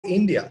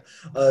India,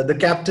 the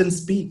captain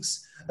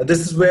speaks.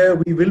 This is where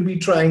we will be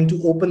trying to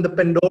open the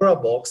Pandora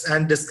box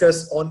and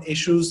discuss on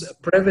issues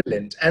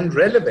prevalent and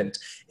relevant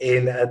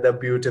in the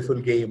beautiful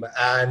game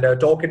and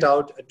talk it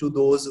out to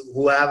those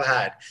who have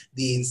had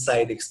the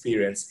inside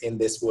experience in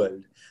this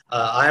world.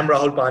 I am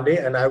Rahul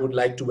Pandey, and I would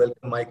like to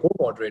welcome my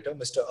co-moderator,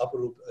 Mr.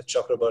 Aparup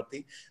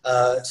Chakrabarti.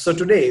 So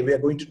today we are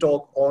going to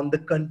talk on the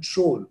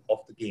control of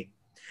the game.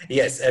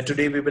 Yes,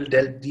 today we will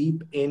delve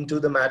deep into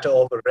the matter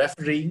of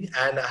refereeing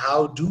and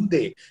how do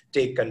they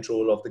take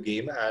control of the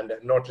game and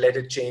not let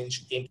it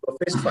change into a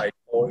fist fight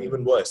or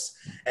even worse,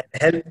 and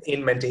help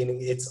in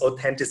maintaining its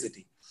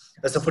authenticity.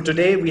 So for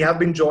today, we have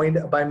been joined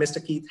by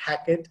Mr. Keith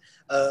Hackett,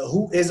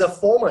 who is a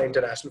former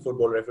international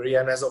football referee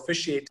and has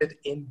officiated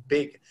in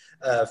big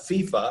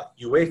FIFA,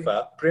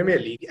 UEFA, Premier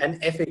League,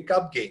 and FA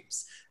Cup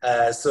games.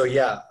 So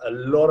yeah, a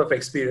lot of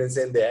experience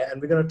in there,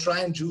 and we're going to try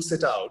and juice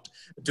it out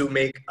to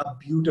make a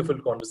beautiful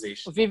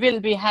conversation. We will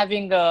be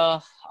having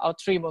our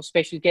three more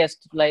special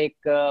guests like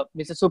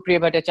Mr. Supriya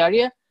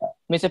Bhattacharya,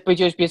 Mr.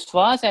 Piyush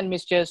Biswas, and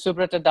Mr.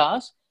 Subrata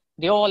Das.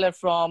 They all are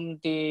from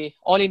the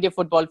All India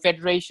Football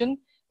Federation.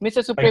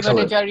 Mr. Supriya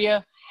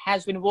Bhattacharya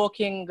has been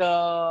working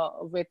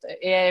with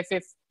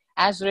AIFF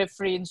as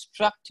referee,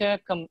 instructor,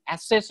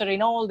 assessor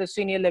in all the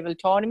senior level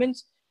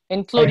tournaments,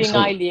 including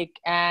I-League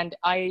and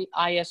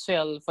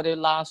ISL for the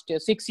last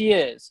 6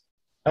 years.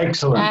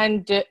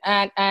 Excellent.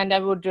 And I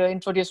would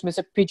introduce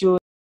Mr. Piju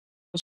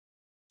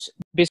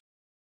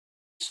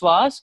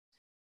Biswas.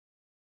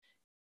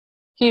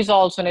 He's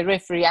also a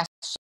referee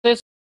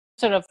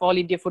assessor of All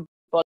India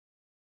Football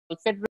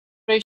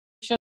Federation.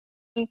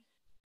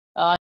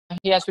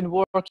 He has been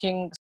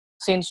working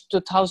since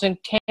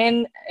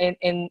 2010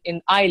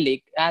 in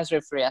I-League as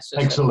referee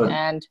assessor. Excellent.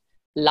 And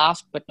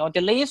last but not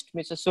the least,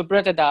 Mr.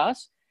 Subrata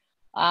Das.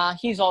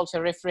 He's also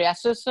a referee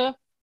assessor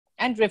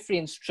and referee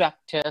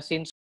instructor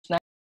since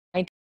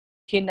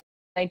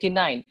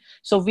 1999.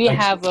 So we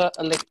have a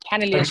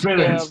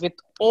panelist with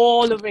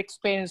all of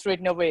experience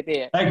written away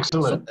there.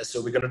 Excellent.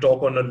 So we're going to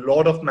talk on a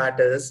lot of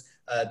matters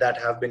that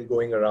have been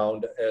going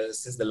around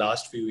since the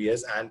last few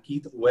years. And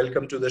Keith,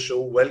 welcome to the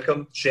show.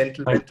 Welcome,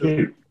 gentlemen. Thank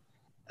you.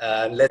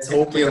 And let's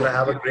hope we're going to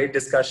have a great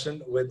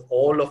discussion with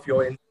all of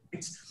your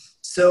insights.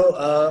 So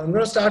I'm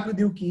going to start with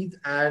you, Keith.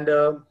 And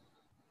of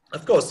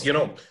course, you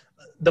know,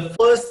 the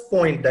first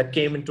point that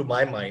came into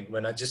my mind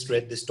when I just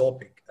read this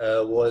topic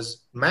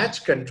was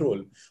match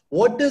control.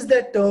 What does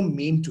that term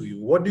mean to you?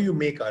 What do you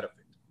make out of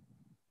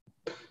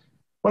it?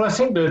 Well, I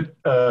think that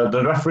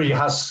the referee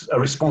has a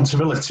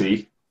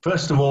responsibility,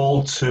 first of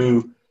all,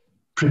 to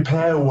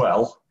prepare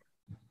well,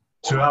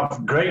 to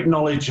have great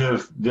knowledge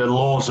of the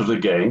laws of the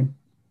game,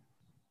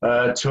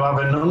 to have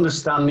an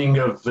understanding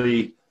of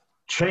the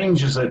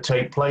changes that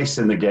take place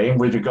in the game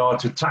with regard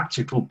to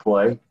tactical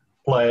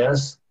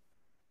players.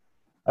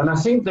 And I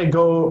think they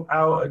go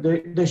out,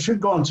 they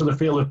should go onto the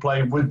field of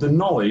play with the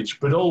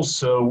knowledge, but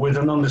also with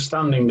an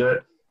understanding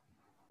that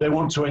they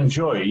want to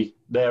enjoy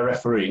their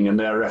refereeing and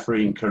their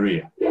refereeing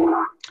career.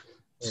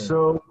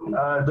 So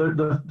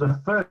the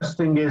first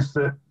thing is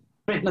that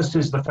fitness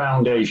is the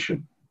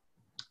foundation.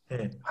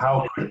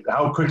 How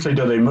quickly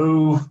do they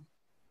move?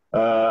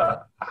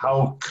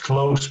 How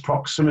close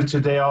proximity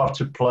they are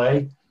to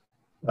play.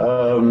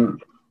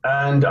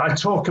 And I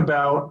talk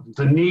about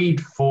the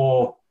need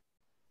for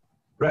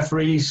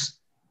referees.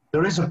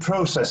 There is a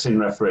process in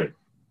refereeing,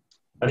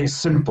 and it's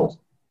simple.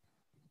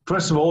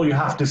 First of all, you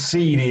have to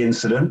see the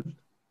incident.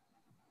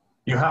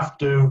 You have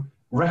to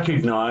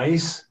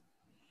recognize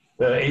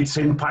its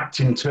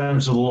impact in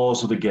terms of the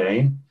laws of the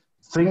game,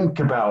 think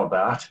about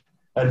that,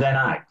 and then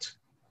act.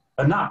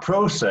 And that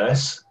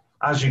process,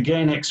 as you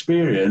gain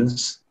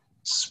experience,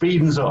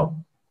 speeds up.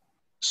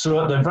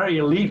 So at the very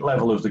elite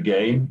level of the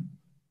game,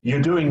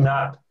 you're doing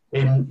that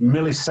in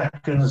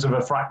milliseconds of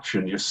a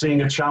fraction. You're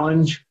seeing a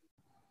challenge,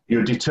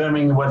 you're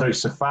determining whether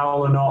it's a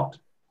foul or not,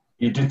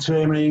 you're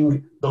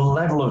determining the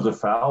level of the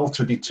foul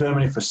to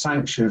determine if a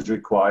sanction is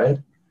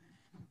required.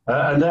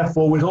 And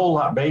therefore, with all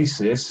that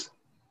basis,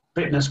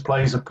 fitness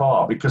plays a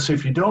part, because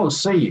if you don't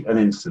see an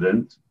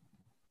incident,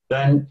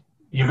 then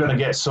you're going to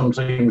get some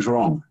things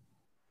wrong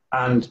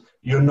and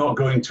you're not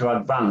going to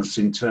advance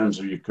in terms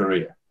of your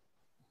career.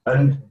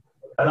 And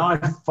I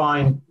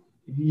find,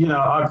 you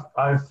know,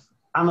 I've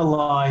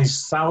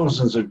analysed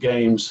thousands of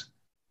games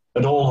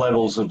at all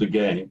levels of the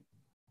game,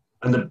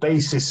 and the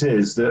basis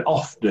is that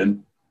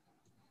often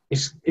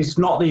it's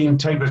not the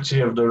integrity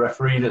of the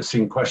referee that's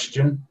in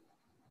question.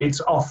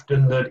 It's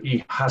often that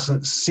he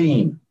hasn't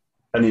seen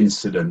an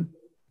incident.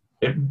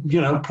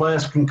 You know,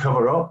 players can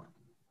cover up.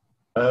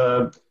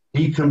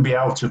 He can be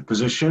out of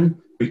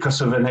position because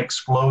of an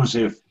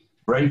explosive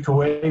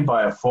breakaway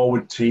by a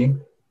forward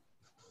team.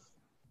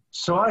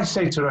 So I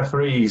say to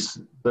referees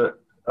that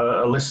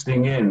are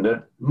listening in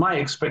that my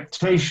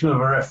expectation of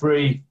a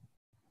referee,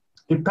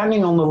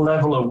 depending on the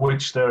level at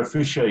which they're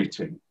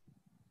officiating,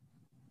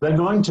 they're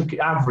going to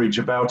average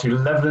about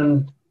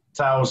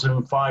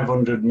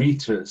 11,500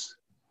 meters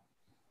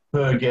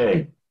per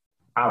game,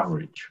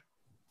 average.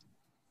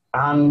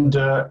 And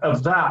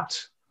of that,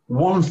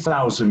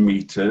 1,000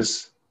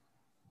 meters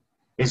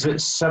is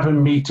at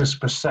 7 meters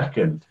per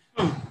second.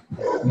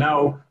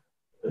 Now,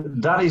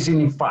 that is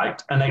in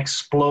fact an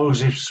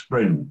explosive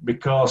sprint,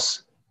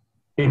 because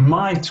in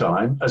my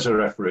time as a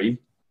referee,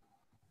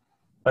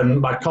 and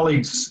my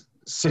colleagues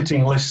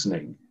sitting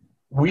listening,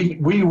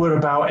 we were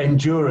about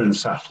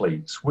endurance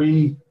athletes.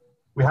 We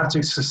had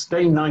to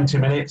sustain 90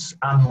 minutes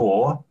and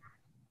more,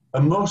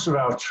 and most of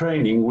our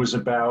training was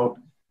about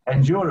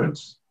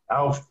endurance,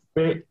 how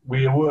fit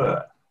we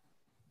were.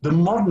 The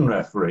modern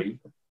referee,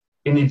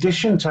 in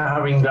addition to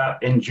having that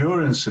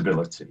endurance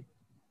ability,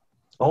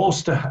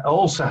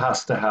 also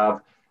has to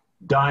have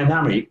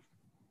dynamic,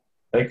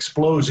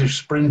 explosive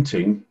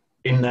sprinting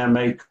in their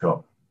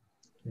makeup.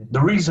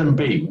 The reason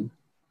being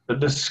that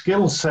the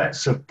skill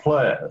sets of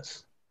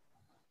players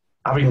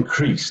have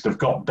increased, have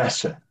got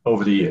better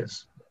over the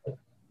years.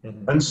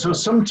 And so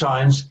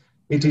sometimes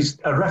it is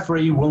a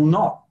referee will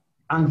not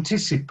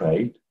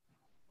anticipate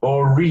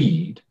or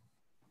read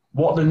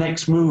what the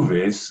next move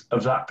is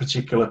of that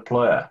particular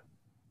player.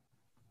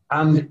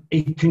 And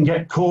he can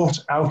get caught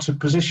out of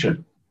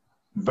position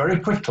very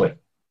quickly.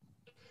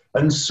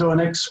 And so an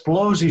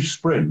explosive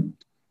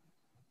sprint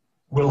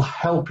will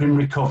help him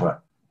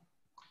recover.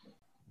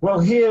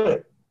 Well,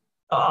 here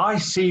I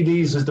see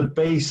these as the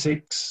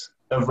basics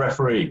of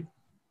refereeing.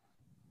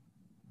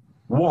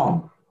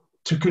 One,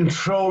 to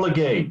control a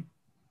game.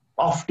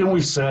 Often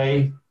we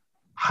say,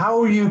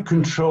 how you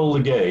control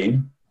the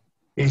game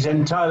is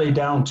entirely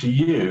down to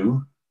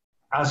you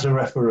as a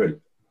referee,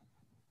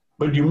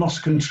 but you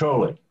must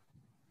control it.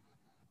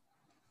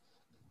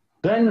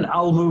 Then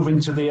I'll move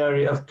into the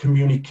area of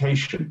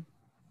communication.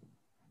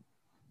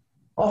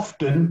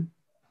 Often,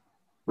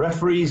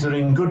 referees are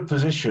in good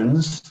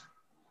positions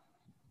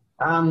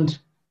and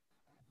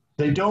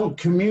they don't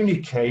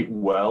communicate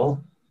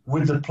well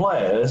with the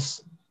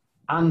players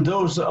and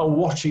those that are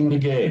watching the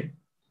game.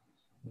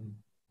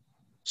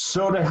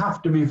 So they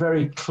have to be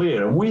very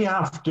clear. And we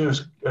have to,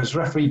 as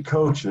referee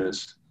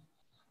coaches,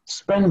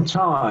 spend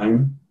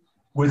time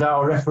with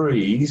our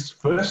referees,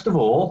 first of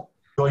all,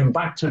 going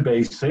back to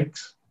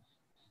basics.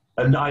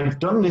 And I've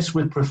done this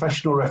with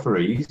professional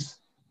referees.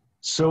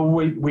 So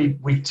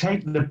we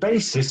take the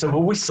basis of a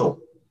whistle.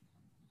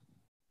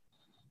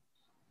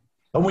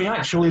 And we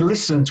actually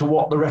listen to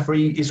what the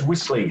referee is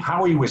whistling,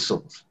 how he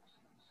whistles.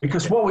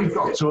 Because what we've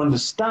got to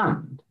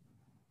understand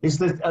is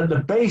that at the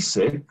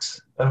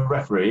basics of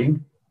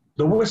refereeing,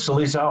 the whistle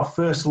is our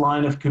first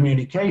line of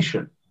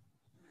communication.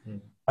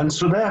 And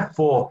so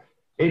therefore,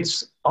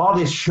 are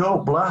these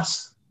short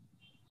blasts?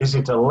 Is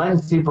it a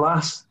lengthy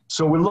blast?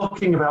 So we're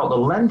looking about the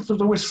length of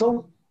the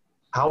whistle,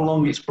 how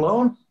long it's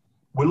blown.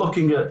 We're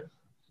looking at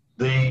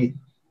the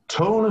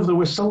tone of the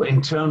whistle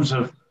in terms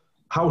of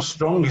how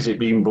strong is it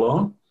being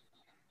blown.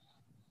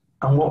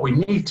 And what we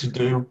need to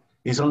do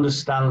is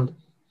understand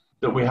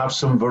that we have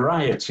some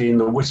variety in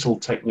the whistle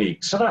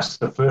technique. So that's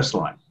the first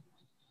line.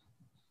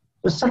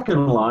 The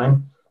second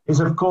line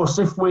is, of course,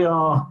 if we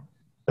are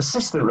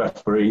assistant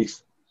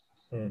referees,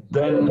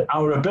 then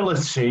our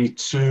ability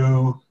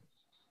to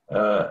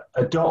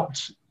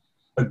adopt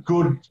a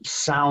good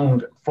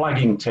sound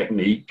flagging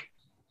technique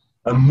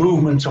and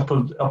movement up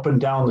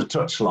and down the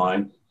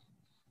touchline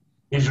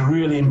is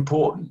really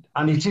important.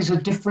 And it is a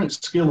different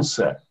skill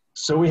set.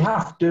 So we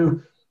have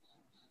to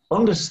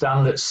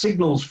understand that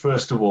signals,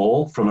 first of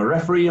all, from a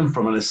referee and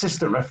from an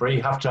assistant referee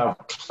have to have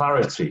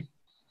clarity.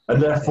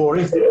 And therefore,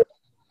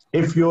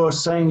 if you're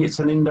saying it's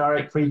an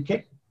indirect free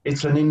kick,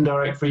 it's an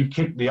indirect free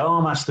kick. The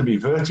arm has to be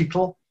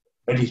vertical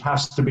and it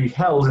has to be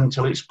held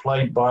until it's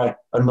played by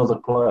another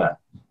player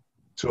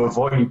to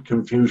avoid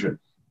confusion.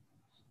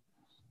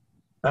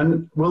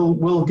 And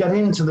we'll get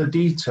into the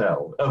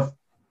detail of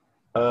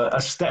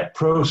a step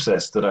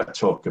process that I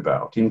talk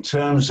about in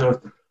terms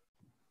of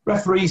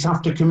referees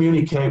have to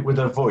communicate with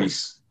their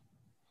voice.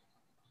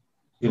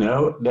 You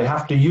know, they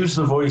have to use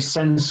the voice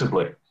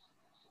sensibly.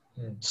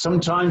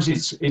 Sometimes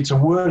it's a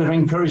word of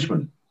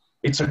encouragement.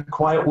 It's a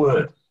quiet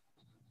word.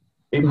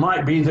 It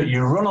might be that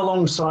you run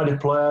alongside a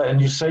player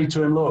and you say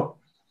to him, look,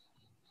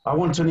 I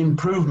want an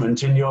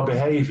improvement in your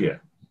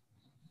behavior.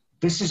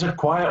 This is a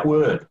quiet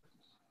word.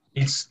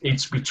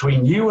 It's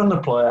between you and the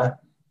player.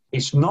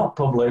 It's not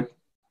public,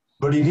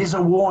 but it is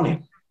a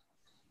warning.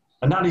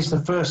 And that is the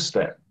first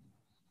step.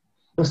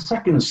 The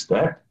second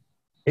step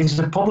is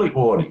a public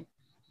warning,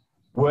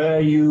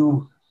 where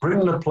you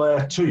bring the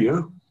player to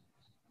you,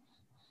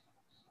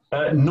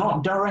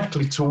 not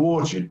directly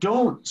towards you.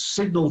 Don't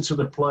signal to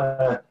the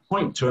player,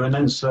 point to him and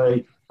then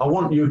say, I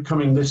want you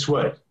coming this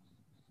way.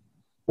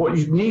 What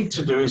you need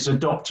to do is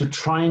adopt a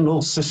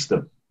triangle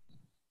system.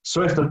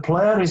 So if the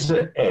player is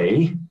at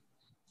A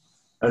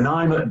and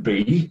I'm at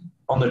B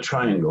on the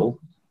triangle,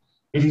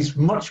 it is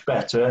much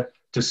better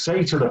to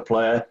say to the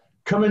player,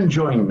 come and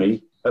join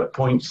me at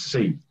point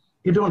C.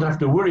 You don't have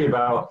to worry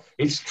about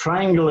it's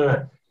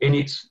triangular in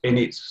its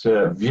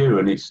view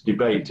and its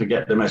debate to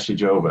get the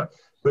message over.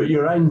 But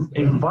you're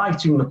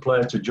inviting the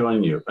player to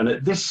join you. And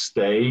at this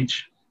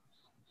stage,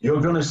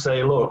 you're going to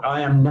say, look,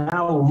 I am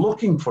now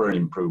looking for an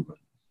improvement.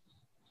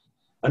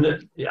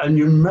 And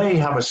you may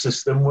have a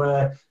system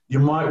where you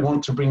might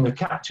want to bring the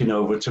captain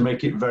over to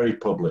make it very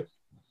public.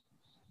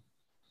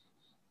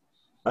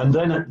 And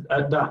then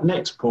at that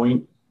next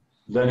point,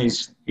 then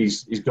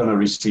he's going to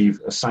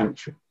receive a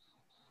sanction.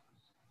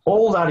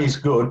 All that is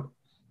good,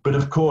 but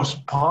of course,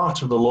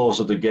 part of the laws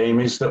of the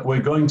game is that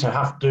we're going to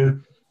have to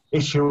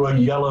issue a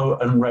yellow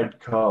and red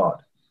card.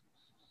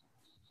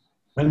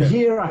 And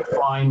here I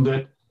find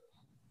that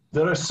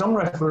there are some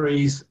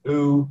referees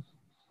who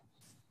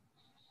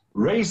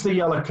raise the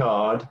yellow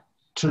card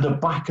to the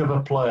back of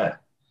a player.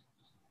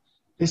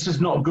 This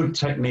is not good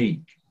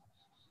technique.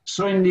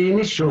 So in the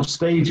initial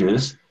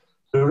stages,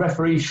 the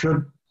referee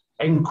should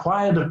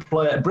inquire the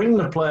player, bring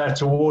the player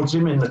towards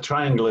him in the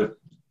triangular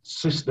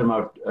system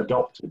I've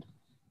adopted,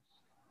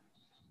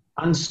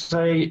 and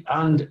say,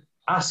 and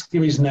ask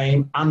him his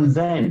name, and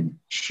then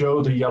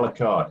show the yellow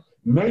card.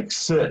 Make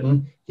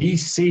certain he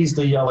sees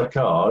the yellow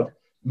card.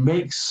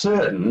 Make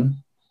certain,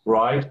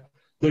 right,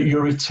 that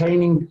you're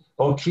retaining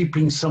or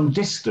keeping some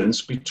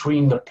distance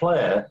between the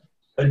player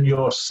and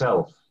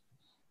yourself.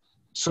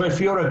 So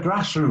if you're a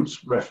grassroots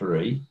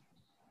referee,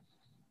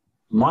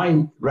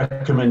 my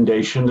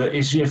recommendation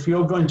is if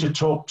you're going to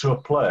talk to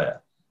a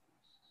player,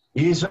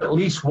 he is at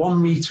least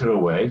 1 meter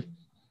away,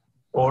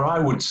 or I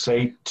would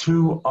say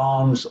 2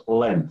 arms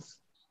length.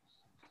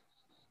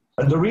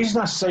 And the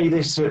reason I say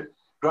this at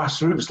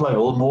grassroots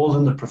level more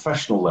than the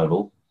professional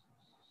level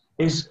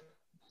is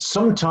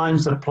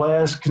sometimes the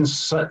players can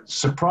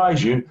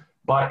surprise you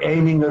by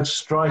aiming a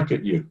strike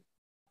at you,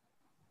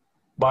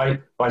 by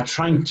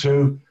trying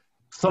to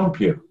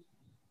thump you.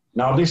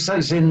 Now, this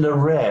is in the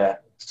rare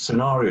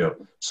scenario.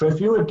 So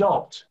if you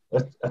adopt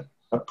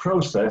a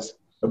process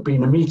of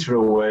being 1 meter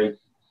away,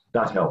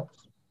 that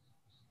helps.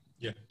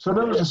 Yeah. So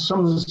those are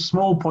some of the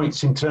small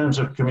points in terms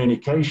of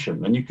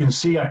communication. And you can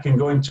see I can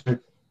go into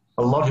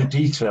a lot of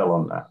detail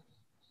on that.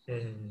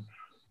 Mm.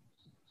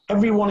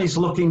 Everyone is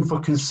looking for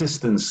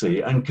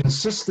consistency, and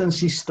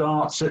consistency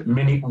starts at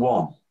minute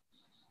 1.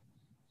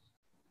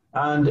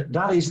 And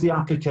that is the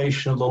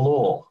application of the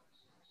law.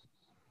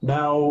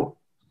 Now,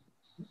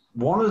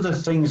 one of the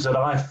things that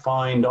I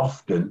find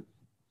often,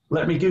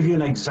 let me give you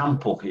an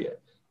example here,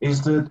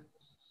 is that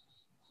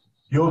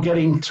you're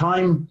getting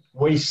time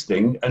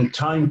wasting and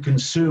time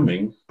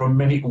consuming from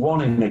minute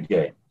 1 in a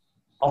game.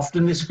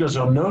 Often this goes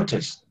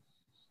unnoticed.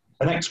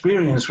 An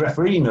experienced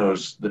referee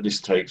knows that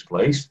this takes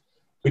place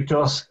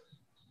because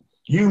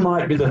you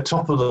might be the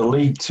top of the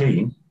league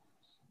team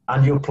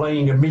and you're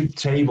playing a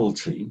mid-table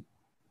team.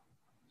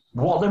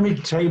 What the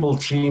mid-table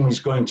team is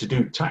going to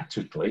do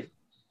tactically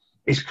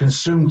is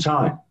consume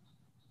time,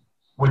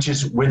 which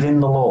is within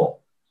the law.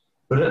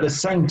 But at the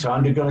same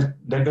time,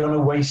 they're going to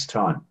waste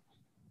time.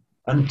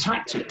 And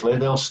tactically,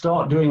 they'll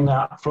start doing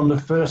that from the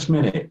first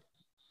minute.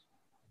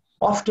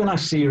 Often I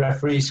see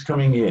referees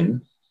coming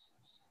in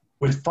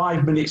with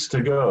 5 minutes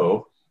to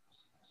go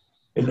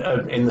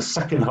in the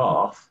second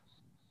half,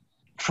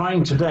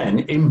 trying to then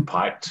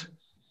impact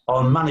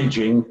on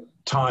managing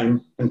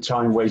time and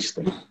time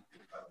wasting.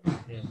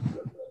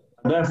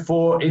 And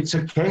therefore, it's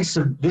a case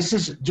of, this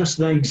is just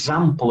an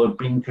example of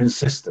being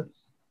consistent.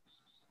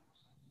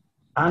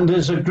 And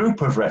as a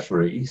group of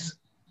referees,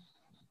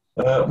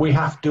 we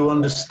have to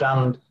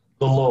understand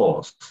the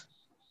laws.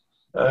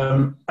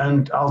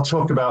 And I'll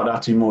talk about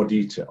that in more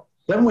detail.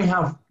 Then we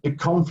have the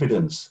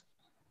confidence.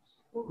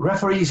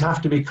 Referees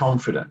have to be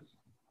confident.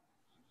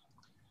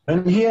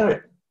 And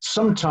here,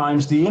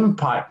 sometimes the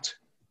impact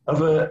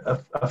of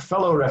a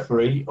fellow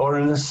referee or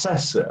an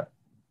assessor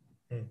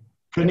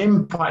can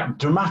impact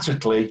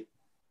dramatically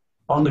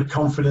on the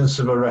confidence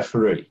of a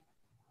referee.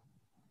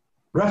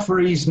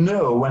 Referees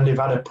know when they've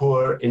had a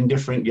poor,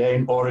 indifferent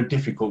game or a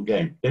difficult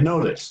game. They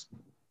know this.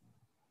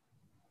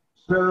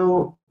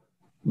 So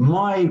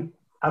my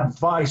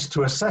advice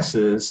to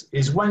assessors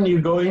is when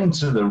you go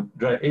into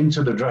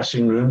the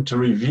dressing room to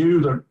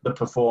review the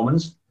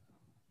performance,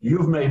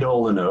 you've made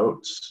all the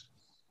notes.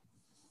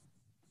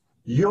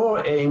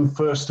 Your aim,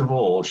 first of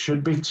all,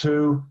 should be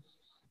to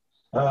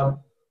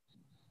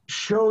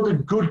show the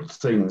good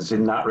things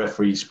in that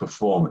referee's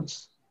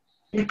performance.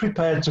 Be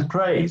prepared to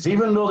praise.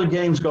 Even though the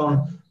game's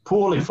gone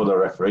poorly for the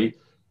referee,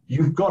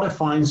 you've got to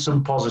find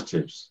some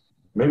positives.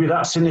 Maybe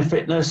that's in his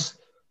fitness,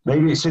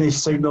 maybe it's in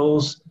his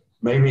signals,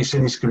 maybe it's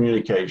in his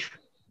communication.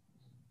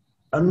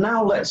 And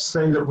now let's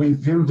say that we've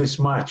viewed this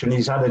match and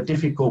he's had a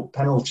difficult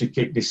penalty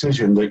kick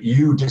decision that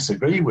you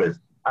disagree with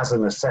as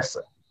an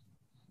assessor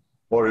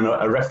or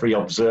a referee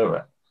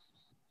observer.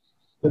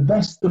 The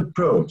best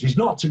approach is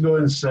not to go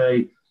and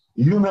say,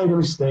 you made a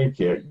mistake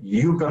here,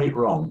 you got it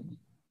wrong.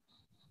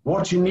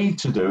 What you need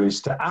to do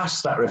is to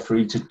ask that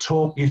referee to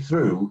talk you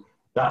through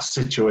that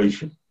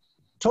situation.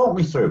 Talk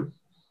me through.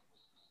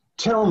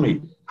 Tell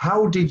me,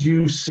 how did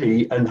you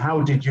see and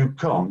how did you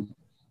come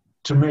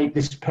to make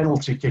this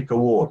penalty kick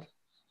award?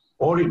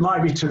 Or it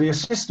might be to the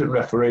assistant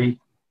referee,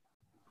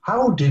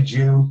 how did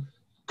you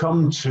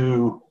come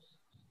to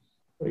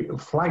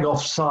flag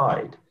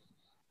offside?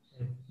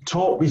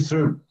 Talk me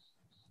through.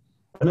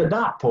 And at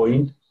that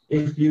point,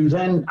 if you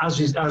then,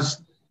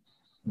 as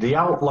the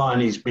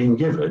outline is being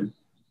given,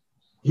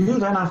 you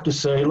then have to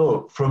say,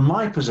 look, from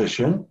my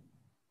position,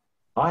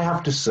 I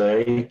have to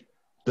say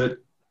that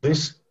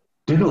this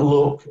didn't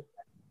look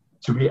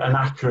to be an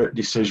accurate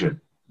decision.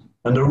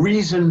 And the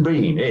reason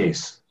being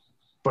is,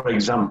 for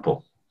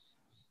example,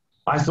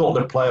 I thought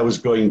the player was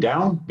going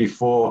down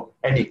before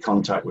any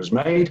contact was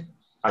made.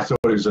 I thought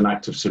it was an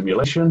act of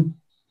simulation.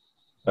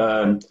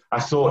 I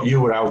thought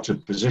you were out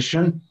of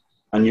position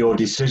and your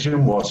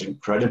decision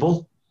wasn't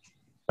credible.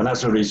 And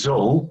as a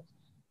result,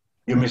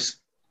 you missed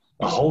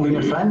a holding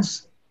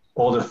offence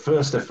or the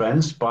first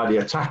offence by the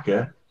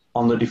attacker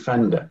on the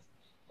defender.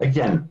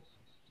 Again,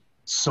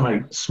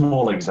 some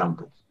small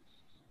examples.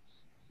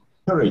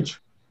 Courage.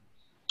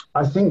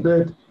 I think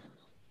that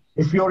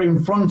if you're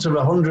in front of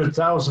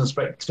 100,000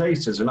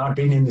 spectators, and I've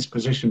been in this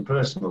position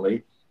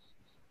personally,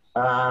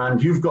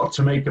 and you've got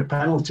to make a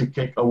penalty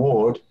kick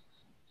award,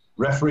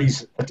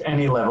 referees at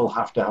any level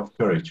have to have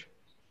courage.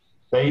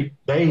 They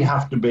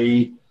have to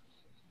be,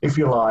 if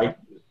you like,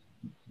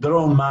 their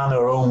own man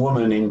or own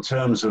woman in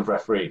terms of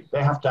referee.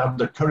 They have to have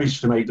the courage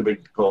to make the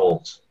big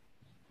calls,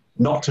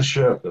 not to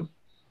shirk them.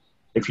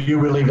 If you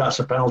believe that's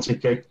a penalty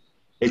kick,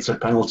 it's a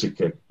penalty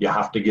kick. You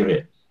have to give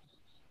it.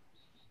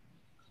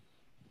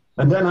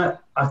 And then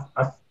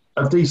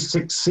of these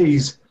 6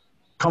 C's,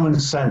 common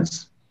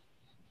sense.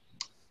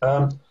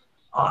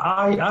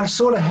 I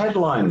sort of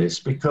headline this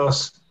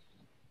because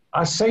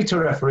I say to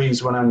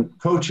referees when I'm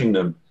coaching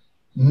them,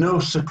 no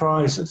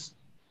surprises.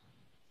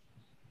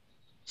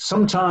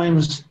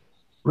 Sometimes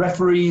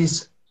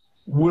referees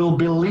will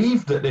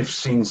believe that they've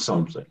seen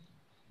something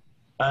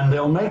and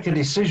they'll make a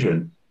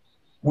decision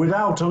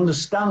without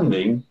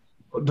understanding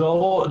the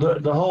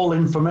whole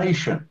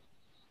information.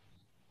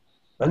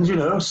 And, you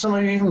know, some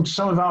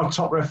of our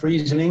top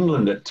referees in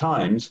England at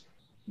times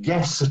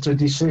guess at a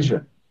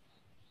decision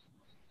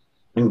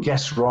and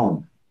guess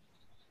wrong.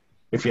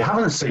 If you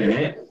haven't seen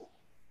it,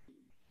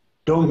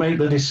 don't make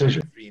the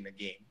decision. In a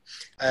game.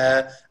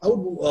 I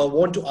would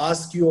want to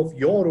ask you of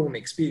your own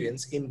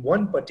experience in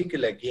one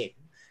particular game.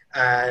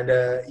 And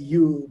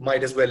you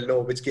might as well know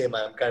which game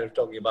I'm kind of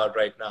talking about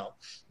right now.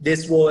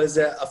 This was,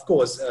 of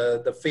course,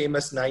 the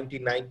famous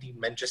 1990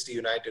 Manchester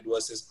United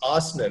versus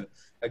Arsenal,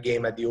 a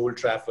game at the Old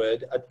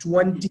Trafford, a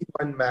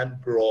 21-man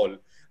brawl,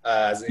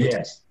 as it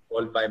is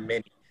called by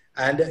many.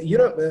 And, you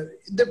know,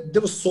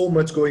 there was so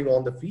much going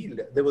on the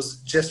field. There was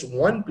just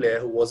one player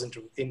who wasn't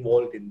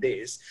involved in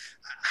this.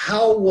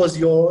 How was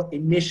your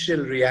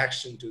initial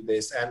reaction to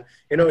this? And,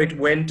 you know, it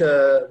went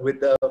with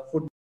the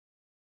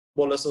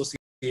Football Association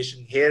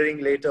hearing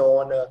later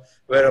on,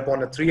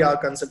 whereupon a 3-hour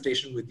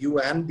consultation with you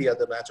and the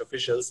other match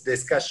officials,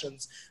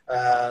 discussions,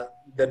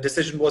 the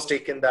decision was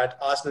taken that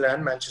Arsenal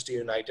and Manchester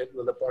United,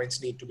 well, the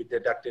points need to be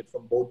deducted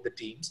from both the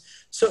teams.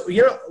 So,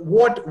 you know,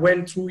 what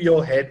went through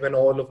your head when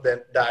all of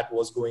that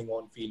was going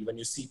on field, when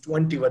you see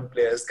 21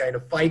 players kind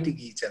of fighting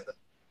each other?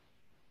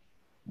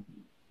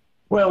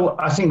 Well,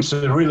 I think it's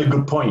a really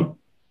good point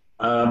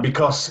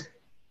because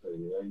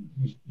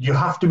you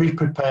have to be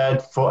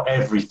prepared for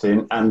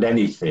everything and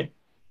anything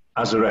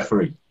as a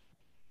referee.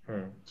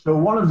 So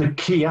one of the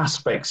key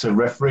aspects of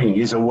refereeing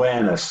is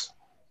awareness.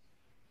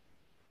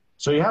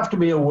 So you have to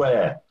be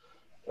aware.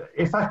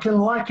 If I can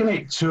liken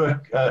it to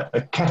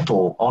a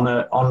kettle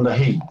on the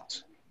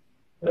heat,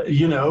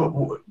 you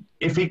know,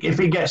 if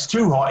it gets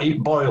too hot, it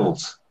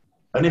boils.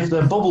 And if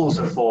the bubbles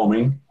are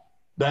forming,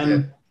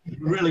 then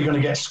you're really going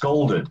to get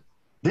scolded.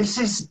 This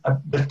is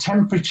the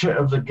temperature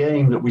of the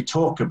game that we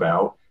talk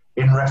about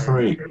in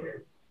refereeing.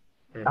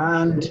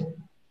 And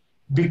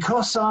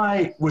because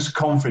I was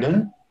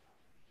confident,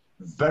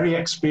 very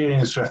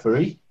experienced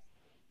referee,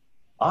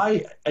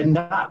 in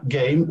that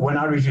game, when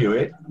I review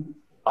it,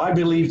 I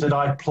believe that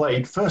I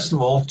played, first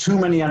of all, too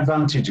many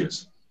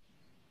advantages.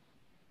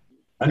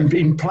 And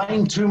in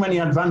playing too many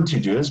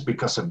advantages,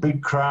 because a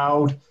big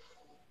crowd,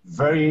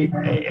 very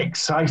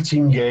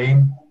exciting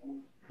game,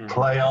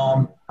 play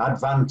on,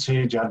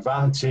 advantage,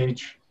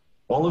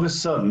 all of a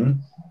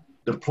sudden,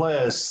 the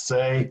players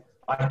say,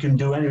 I can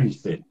do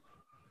anything.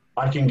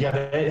 I can get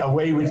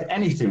away with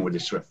anything with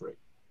this referee.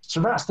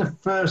 So that's the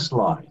first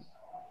line.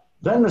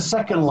 Then the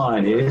second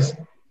line is,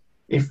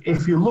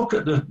 if you look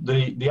at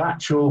the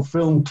actual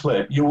film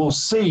clip, you will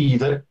see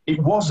that it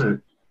was a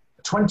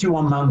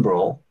 21-man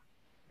brawl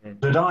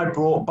that I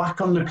brought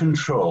back under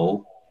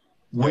control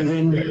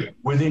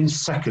within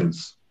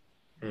seconds.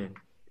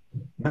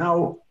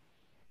 Now,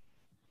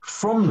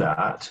 from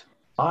that,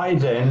 I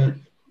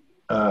then,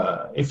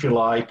 if you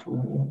like,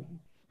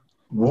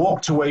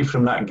 walked away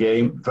from that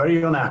game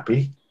very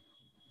unhappy.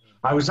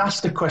 I was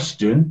asked a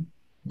question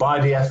by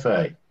the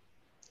FA.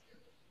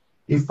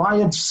 If I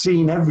had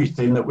seen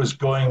everything that was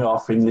going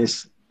off in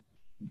this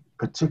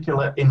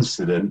particular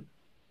incident,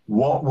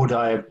 what would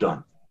I have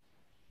done?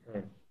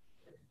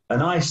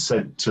 And I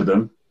said to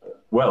them,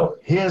 well,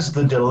 here's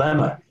the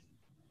dilemma.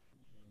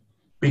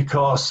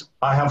 Because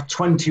I have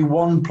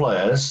 21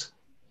 players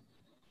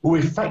who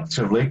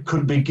effectively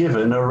could be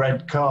given a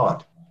red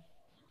card.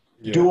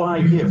 Yeah. Do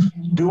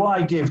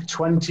I give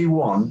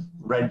 21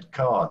 red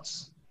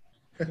cards?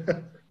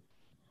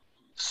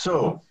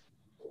 So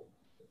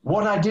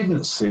What I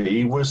didn't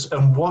see was,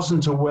 and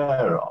wasn't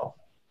aware of,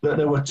 that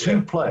there were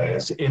two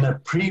players in a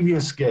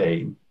previous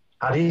game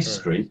had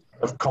history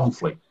of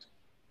conflict.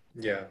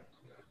 Yeah.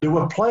 There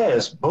were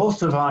players,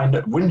 both of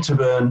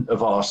Winterburn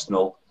of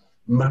Arsenal,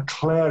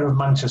 McClare of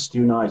Manchester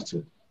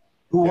United,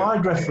 who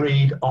I'd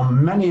refereed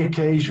on many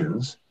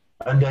occasions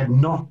and had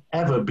not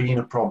ever been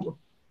a problem.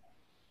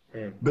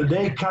 But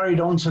they carried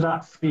onto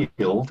that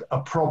field a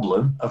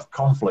problem of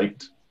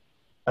conflict,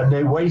 and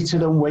they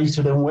waited and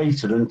waited and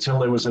waited until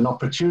there was an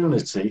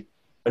opportunity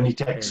and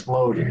it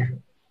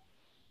exploded.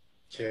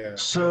 Yeah.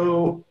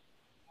 So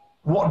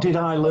what did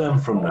I learn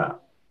from that?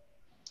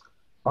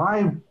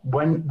 I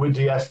went with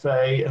the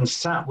FA and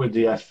sat with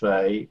the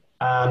FA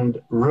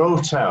and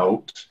wrote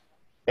out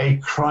a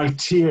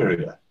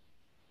criteria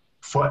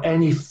for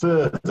any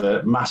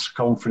further mass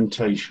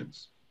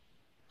confrontations.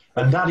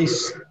 And that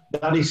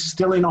is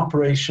still in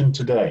operation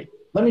today.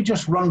 Let me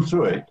just run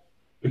through it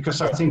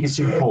because I think it's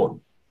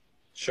important.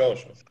 Sure.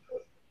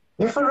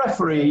 If a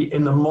referee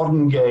in the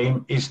modern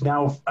game is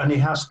now, and he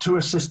has two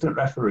assistant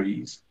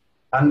referees,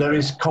 and there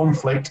is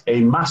conflict,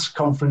 a mass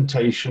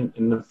confrontation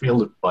in the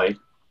field of play,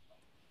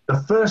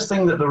 the first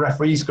thing that the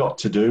referee's got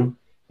to do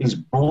is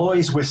blow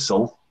his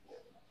whistle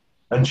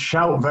and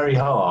shout very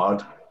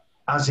hard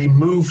as he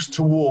moves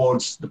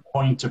towards the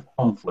point of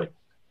conflict.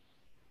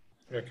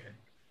 Okay.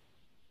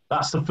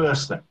 That's the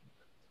first thing.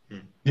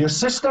 The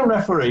assistant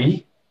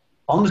referee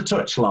on the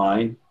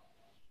touchline,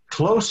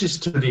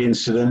 closest to the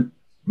incident,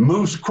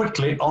 moves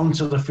quickly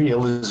onto the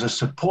field as a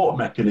support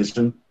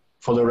mechanism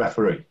for the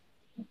referee.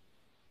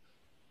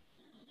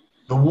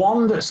 The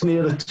one that's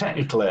near the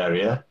technical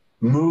area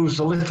moves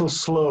a little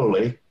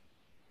slowly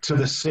to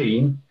the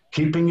scene,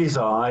 keeping his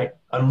eye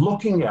and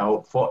looking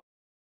out for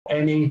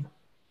any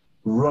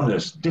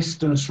runners,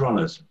 distance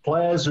runners,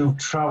 players who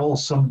travel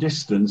some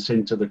distance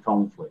into the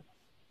conflict.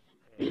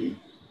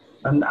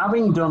 And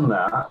having done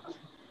that,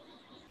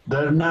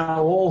 they're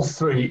now all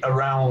three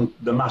around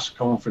the mass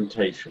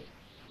confrontation.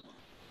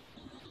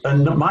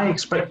 And my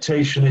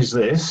expectation is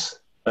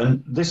this,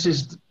 and this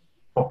is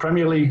for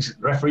Premier League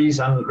referees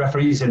and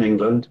referees in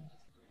England.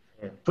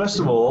 First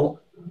of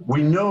all,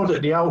 we know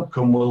that the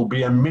outcome will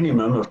be a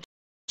minimum of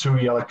 2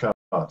 yellow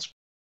cards,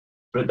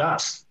 but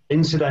that's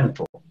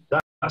incidental.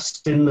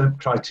 That's in the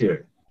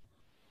criteria.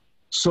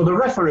 So the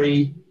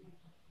referee,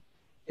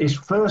 his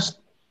first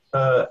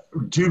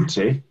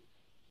duty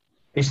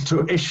is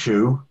to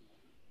issue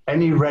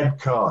any red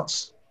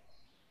cards.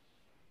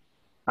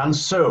 And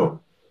so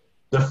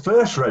the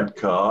first red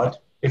card,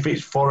 if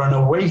it's for an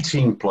away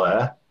team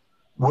player,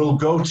 will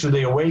go to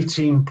the away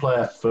team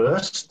player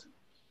first,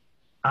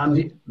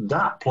 and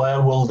that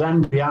player will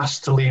then be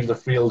asked to leave the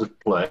field of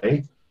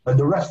play, and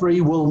the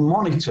referee will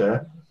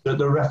monitor that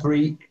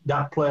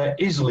that player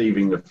is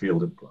leaving the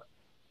field of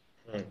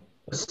play.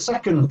 The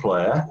second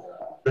player,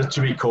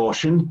 to be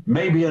cautioned,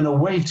 maybe an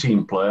away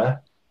team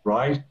player,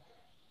 right?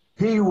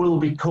 He will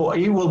be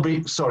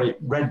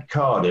red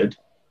carded,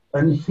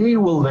 and he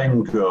will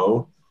then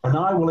go, and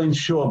I will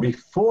ensure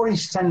before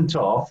he's sent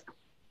off,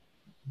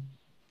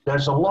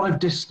 there's a lot of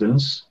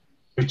distance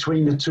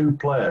between the two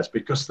players,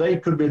 because they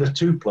could be the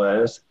two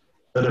players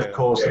that have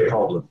caused the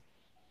problem.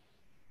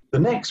 The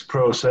next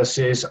process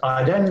is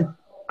I then,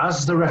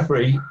 as the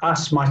referee,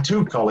 ask my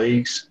two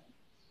colleagues,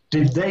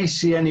 did they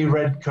see any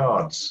red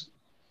cards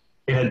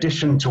in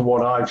addition to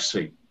what I've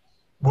seen?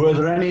 Were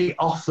there any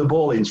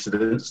off-the-ball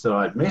incidents that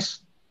I'd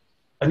missed?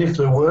 And if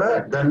there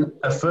were, then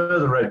a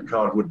further red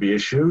card would be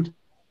issued.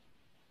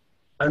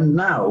 And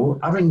now,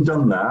 having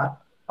done that,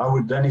 I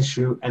would then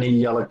issue any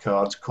yellow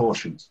cards,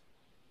 cautions.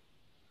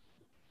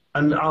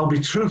 And I'll be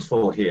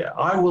truthful here.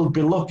 I will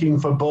be looking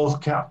for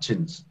both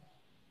captains.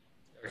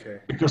 Okay.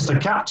 Because the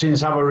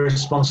captains have a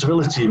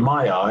responsibility, in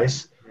my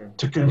eyes,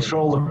 to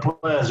control the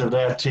players of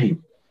their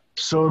team.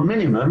 So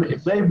minimum,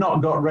 if they've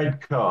not got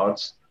red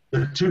cards,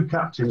 the two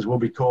captains will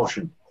be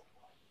cautioned.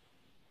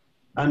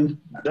 And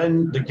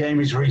then the game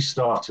is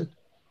restarted.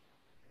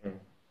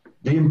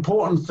 The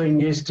important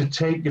thing is to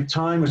take your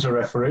time as a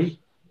referee,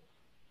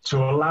 to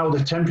allow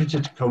the temperature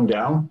to come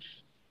down,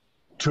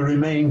 to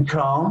remain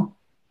calm,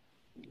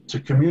 to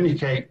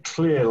communicate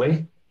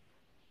clearly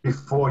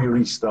before you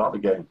restart the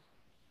game.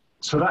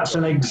 So that's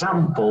an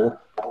example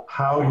of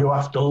how you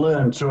have to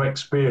learn through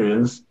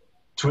experience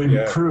to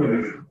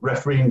improve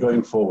refereeing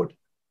going forward.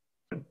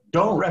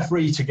 Don't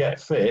referee to get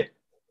fit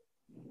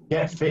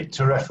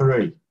to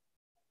referee.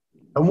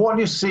 And what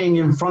you're seeing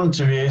in front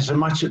of you is a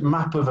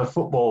map of a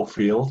football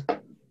field,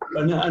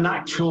 an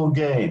actual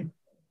game.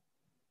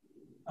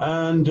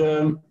 And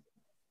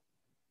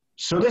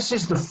so this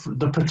is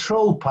the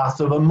patrol path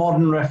of a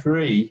modern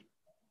referee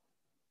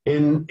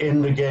in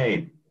the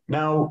game.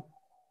 Now,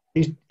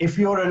 if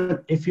you're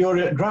at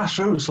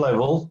grassroots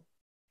level,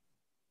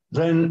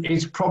 then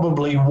it's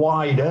probably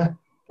wider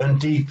and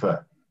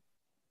deeper.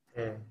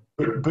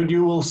 But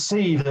you will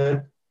see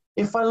that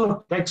if I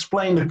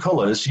explain the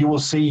colours, you will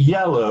see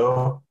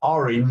yellow,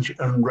 orange,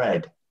 and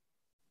red.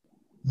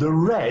 The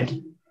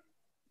red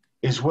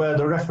is where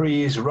the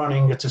referee is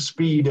running at a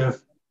speed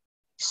of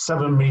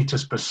 7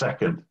 meters per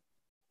second.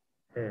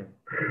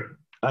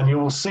 And you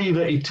will see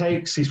that he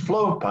takes his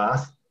flow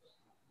path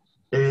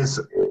is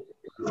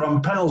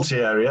from penalty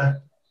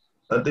area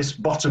at this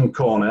bottom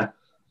corner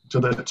to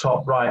the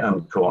top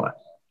right-hand corner.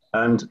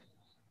 And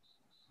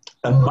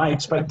my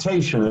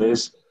expectation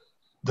is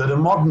that a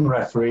modern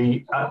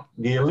referee at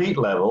the elite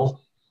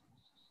level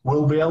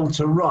will be able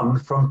to run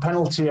from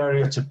penalty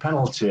area to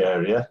penalty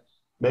area,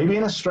 maybe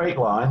in a straight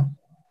line,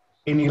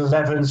 in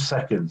 11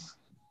 seconds.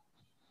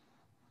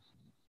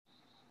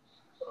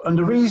 And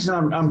the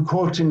reason I'm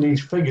quoting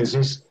these figures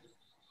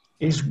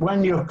is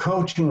when you're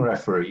coaching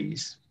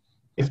referees,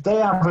 if they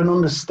have an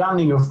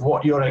understanding of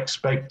what your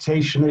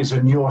expectation is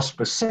and you're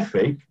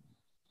specific,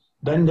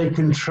 then they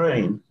can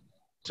train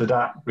to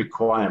that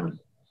requirement.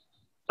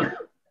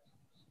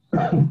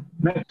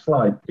 Next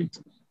slide,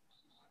 please.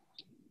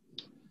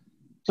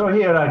 So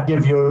here I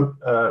give you,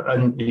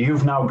 and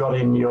you've now got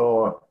in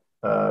your,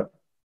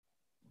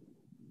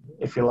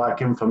 if you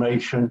like,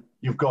 information.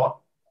 You've got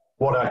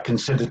what I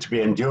consider to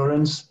be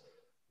endurance,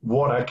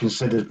 what I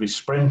consider to be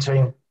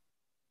sprinting,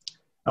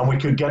 and we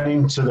could get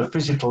into the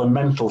physical and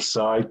mental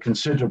side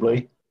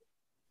considerably.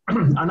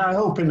 And I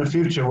hope in the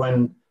future,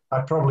 when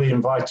I'm probably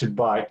invited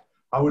back,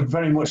 I would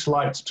very much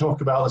like to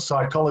talk about the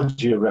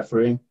psychology of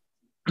refereeing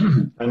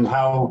and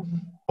how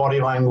body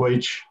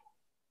language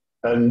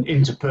and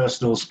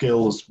interpersonal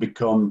skills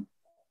become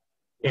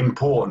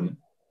important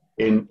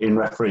in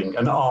refereeing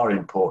and are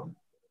important.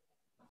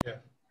 Yeah.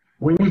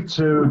 We need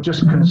to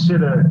just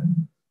consider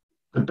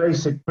the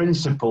basic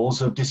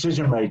principles of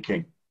decision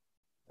making.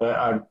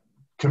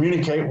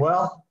 Communicate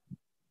well,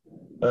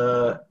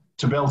 to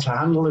be able to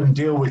handle and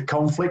deal with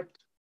conflict.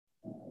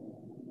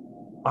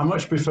 I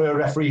much prefer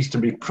referees to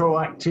be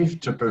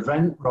proactive, to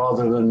prevent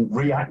rather than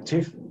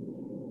reactive.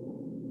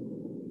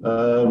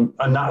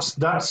 And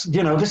that's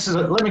you know, this is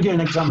let me give you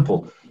an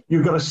example.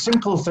 You've got a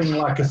simple thing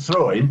like a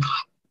throw-in.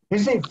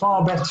 Isn't it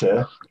far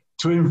better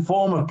to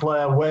inform a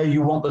player where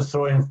you want the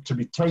throw-in to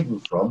be taken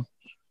from,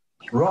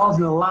 rather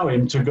than allow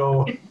him to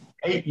go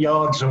 8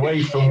 yards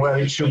away from where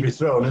it should be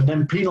thrown and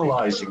then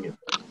penalising him?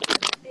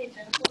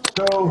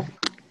 So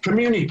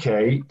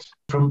communicate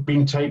from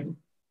being taken.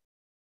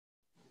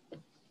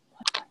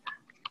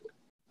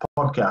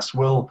 Podcast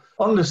will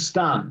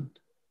understand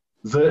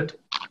that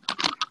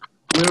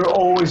we're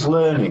always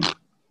learning.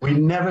 We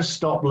never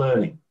stop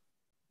learning.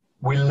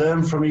 We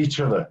learn from each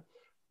other.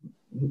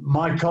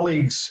 My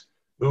colleagues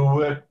who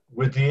work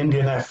with the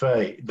Indian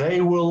FA,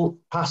 they will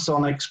pass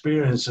on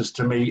experiences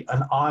to me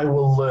and I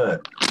will learn.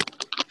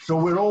 So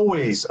we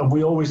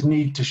always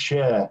need to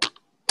share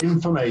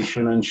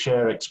information and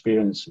share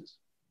experiences.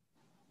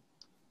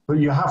 But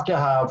you have to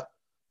have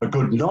a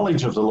good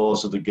knowledge of the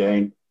laws of the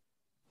game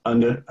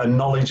and a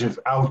knowledge of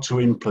how to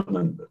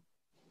implement them.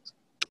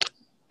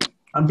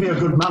 And be a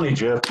good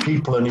manager of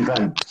people and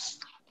events.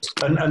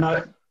 And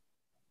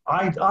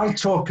I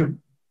talk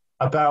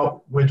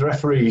about, with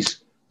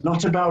referees,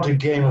 not about a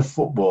game of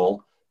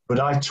football, but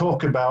I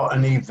talk about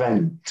an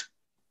event.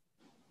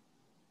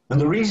 And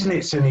the reason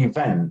it's an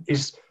event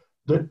is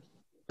that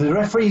the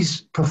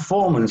referee's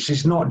performance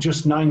is not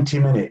just 90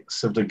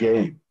 minutes of the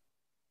game.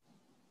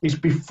 It's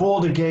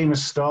before the game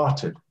has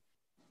started.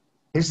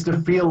 It's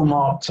the field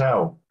marked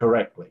out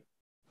correctly.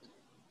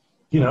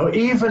 You know,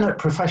 even at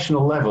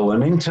professional level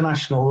and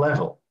international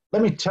level,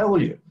 let me tell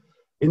you,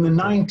 in the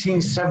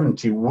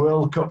 1970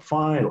 World Cup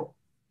final,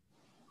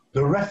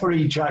 the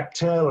referee Jack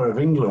Taylor of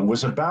England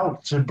was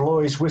about to blow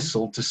his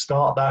whistle to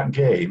start that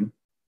game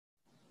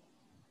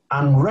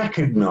and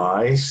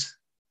recognise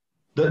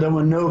that there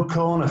were no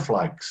corner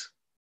flags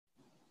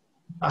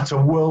at a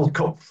World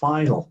Cup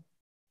final.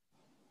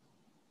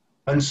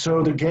 And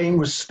so the game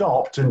was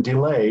stopped and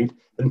delayed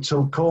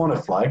until corner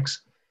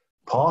flags,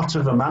 part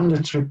of a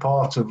mandatory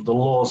part of the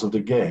laws of the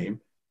game,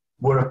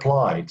 were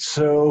applied.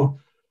 So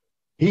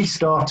he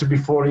started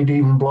before he'd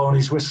even blown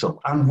his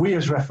whistle. And we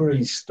as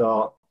referees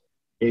start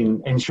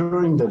in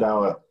ensuring that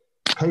our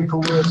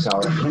paperwork,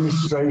 our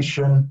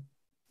administration,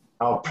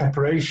 our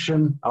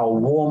preparation, our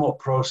warm-up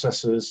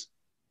processes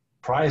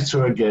prior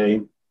to a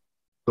game,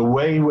 the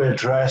way we're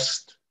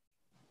dressed,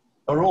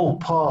 are all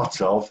part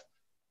of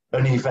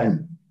an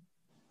event.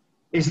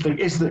 Is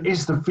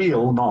the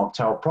field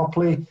marked out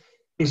properly?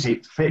 Is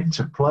it fit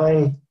to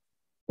play?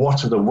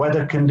 What are the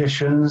weather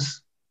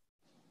conditions?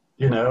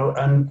 You know,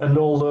 and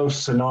all those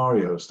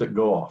scenarios that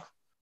go off.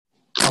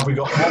 Have we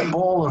got one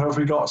ball or have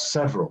we got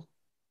several?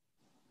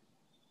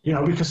 You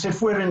know, because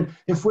if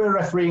we're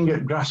refereeing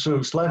at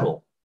grassroots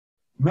level,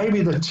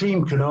 maybe the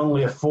team can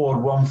only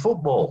afford one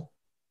football.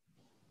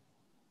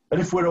 And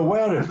if we're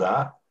aware of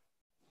that,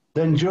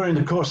 then during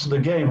the course of the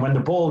game, when the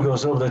ball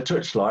goes over the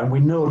touchline,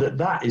 we know that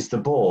that is the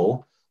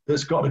ball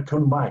that's got to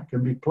come back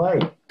and be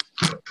played.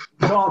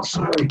 You can't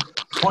simply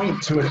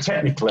point to a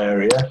technical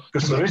area,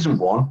 because there isn't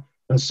one,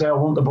 and say, I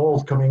want the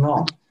ball coming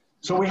on.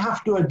 So we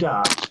have to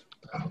adapt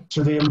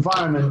to the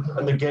environment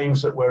and the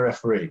games that we're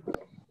refereeing.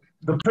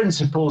 The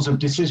principles of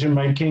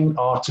decision-making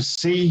are to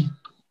see,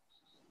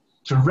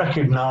 to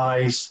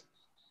recognise,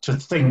 to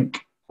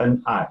think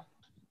and act.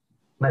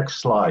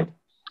 Next slide.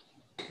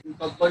 in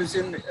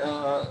comparison,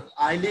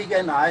 I-League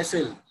and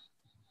ISL,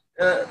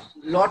 a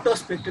lot of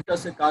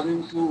spectators are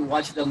coming to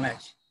watch the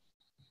match.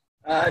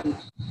 And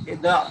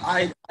in the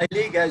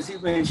I-League, as you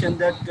mentioned,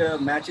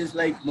 that matches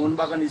like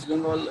Mohun and East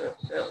Bengal, a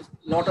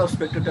lot of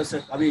spectators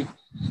are coming.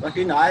 But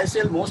in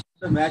ISL, most of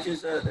the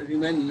matches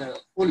remain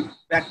full,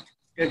 packed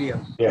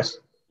stadium. Yes,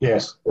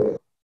 yes.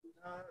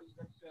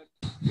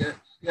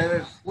 They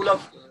are full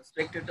of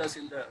spectators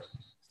in the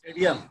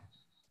stadium.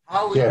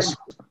 How yes.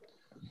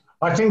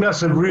 I think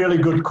that's a really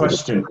good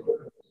question.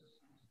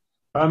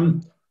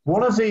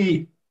 One of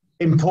the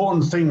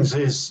important things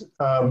is,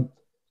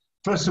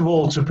 first of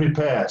all, to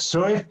prepare.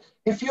 So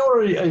if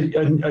you're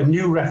a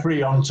new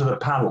referee onto the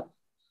panel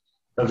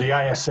of the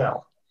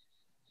ISL,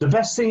 the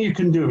best thing you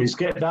can do is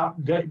get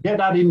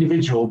that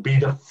individual be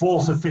the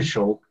fourth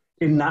official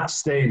in that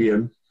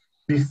stadium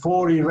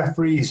before he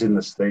referees in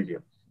the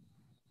stadium.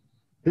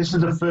 This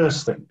is the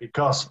first thing,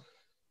 because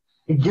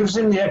it gives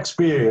him the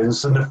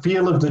experience and the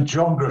feel of the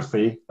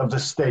geography of the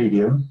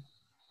stadium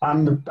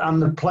and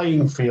the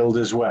playing field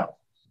as well.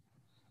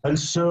 And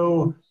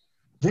so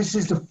this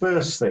is the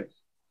first thing.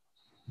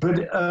 But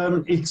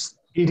it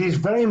is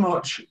very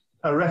much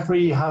a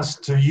referee has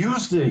to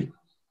use the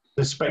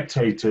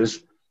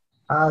spectators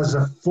as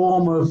a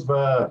form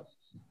of,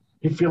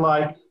 if you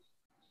like,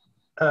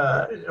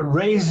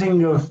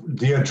 raising of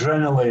the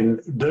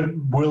adrenaline that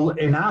will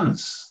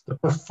enhance the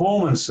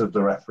performance of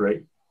the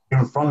referee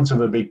in front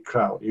of a big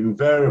crowd,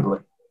 invariably.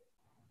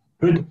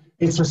 But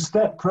it's a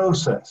step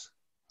process.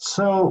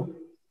 So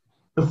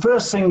the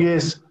first thing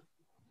is,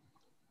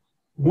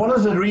 one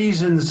of the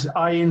reasons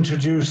I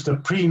introduced a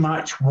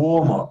pre-match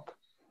warm-up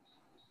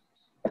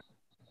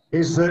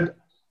is that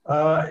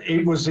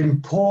it was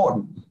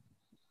important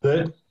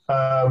that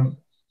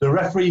the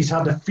referees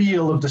had a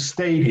feel of the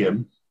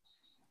stadium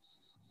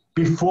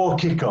before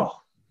kickoff.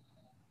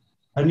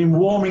 And in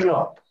warming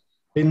up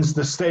in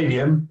the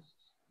stadium,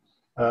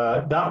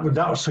 that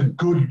was a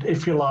good,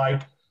 if you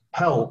like,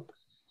 help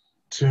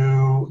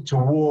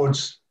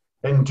towards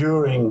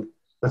enduring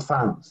the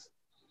fans.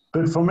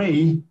 But for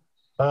me,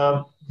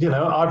 you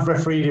know, I've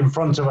refereed in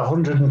front of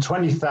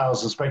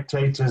 120,000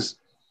 spectators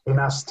in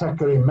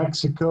Azteca in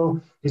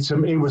Mexico.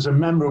 It was a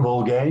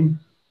memorable game.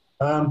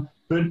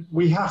 But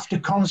we have to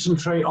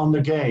concentrate on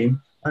the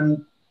game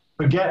and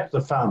forget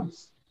the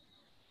fans.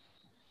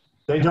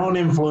 They don't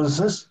influence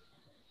us.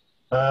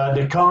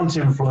 They can't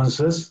influence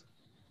us.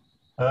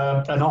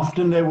 And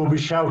often they will be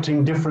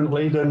shouting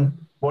differently than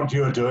what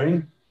you're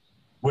doing.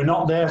 We're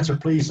not there to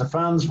please the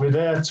fans. We're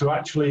there to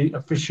actually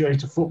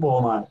officiate a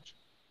football match.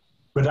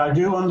 But I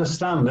do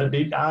understand that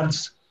it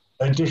adds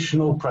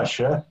additional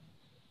pressure,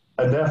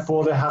 and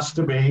therefore there has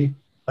to be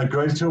a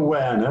greater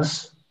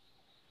awareness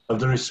of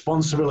the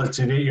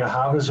responsibility that you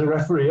have as a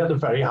referee at the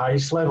very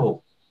highest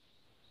level.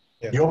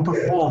 Yeah. Your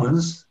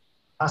performance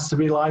has to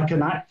be like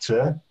an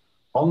actor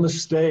on the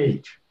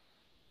stage.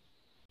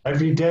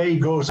 Every day he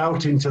goes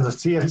out into the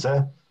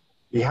theatre,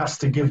 he has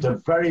to give the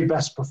very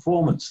best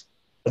performance.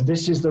 And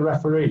this is the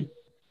referee.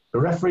 The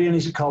referee and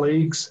his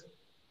colleagues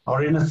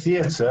are in a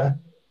theatre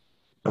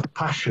of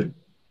passion.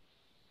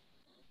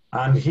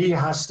 And he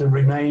has to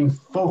remain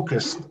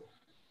focused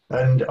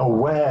and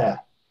aware,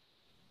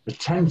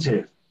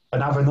 attentive,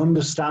 and have an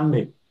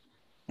understanding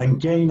and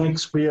gain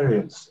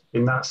experience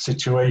in that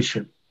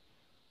situation.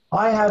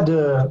 I had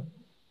the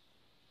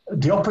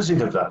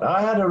opposite of that.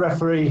 I had a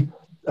referee,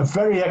 a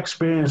very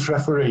experienced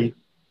referee,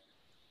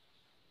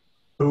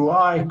 who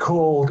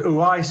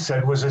I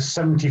said was a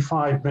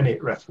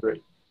 75-minute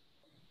referee.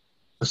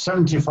 For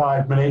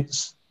 75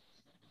 minutes,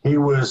 he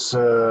was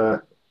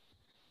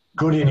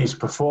good in his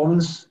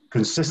performance,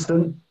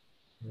 consistent,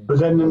 but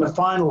then in the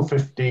final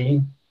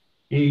 15,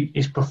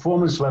 his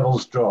performance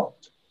levels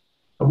dropped.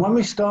 And when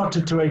we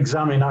started to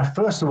examine, I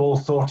first of all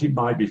thought it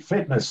might be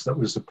fitness that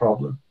was the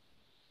problem.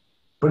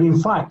 But in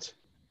fact,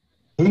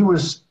 he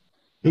was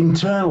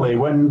internally,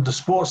 when the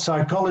sports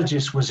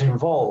psychologist was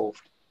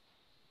involved,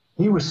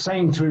 he was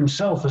saying to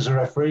himself as a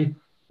referee,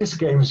 this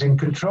game is in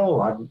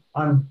control.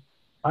 I'm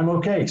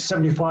okay.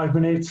 75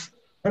 minutes,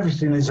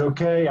 everything is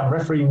okay. I'm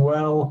refereeing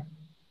well.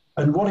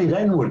 And what he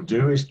then would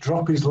do is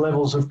drop his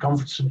levels of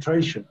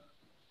concentration.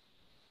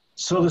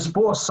 So the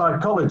sports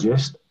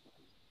psychologist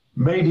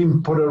made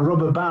him put a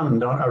rubber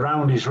band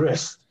around his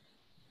wrist,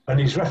 and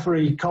his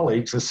referee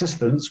colleagues,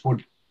 assistants,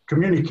 would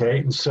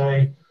communicate and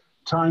say,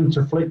 time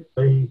to flick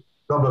the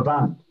rubber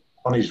band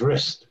on his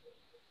wrist,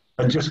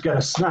 and just get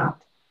a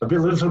snap, a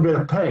little bit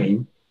of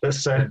pain that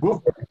said,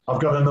 whoop,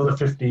 I've got another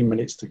 15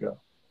 minutes to go.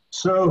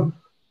 So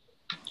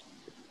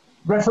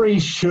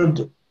referees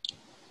should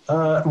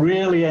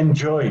really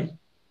enjoy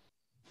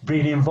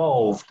being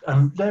involved,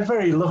 and they're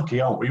very lucky,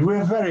 aren't we?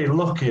 We're very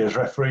lucky as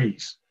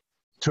referees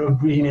to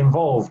have been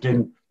involved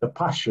in the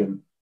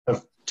passion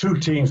of two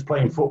teams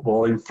playing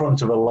football in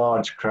front of a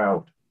large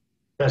crowd.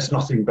 There's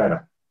nothing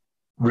better,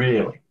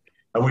 really.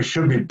 And we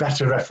should be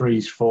better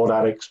referees for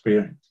that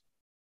experience.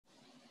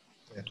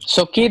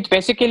 So, Keith,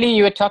 basically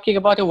you were talking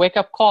about a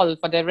wake-up call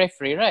for the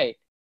referee, right?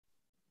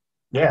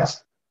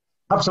 Yes,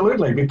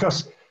 absolutely.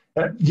 Because,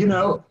 you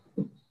know,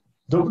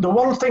 the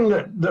one thing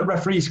that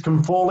referees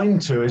can fall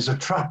into is a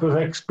trap of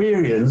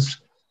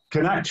experience,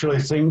 can actually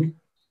think,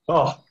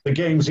 oh, the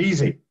game's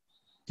easy.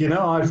 You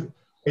know,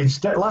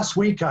 last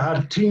week I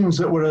had teams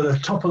that were at the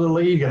top of the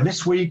league, and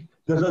this week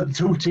there's the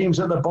two teams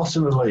at the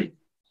bottom of the league.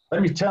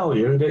 Let me tell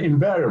you that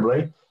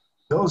invariably,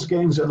 those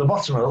games at the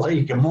bottom of the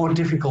league are more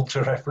difficult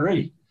to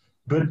referee.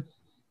 But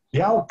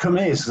the outcome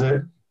is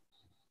that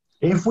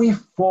if we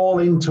fall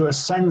into a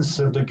sense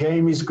of the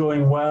game is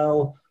going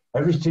well,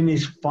 everything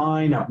is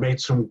fine, I've made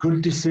some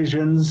good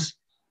decisions,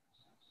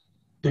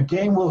 the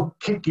game will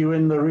kick you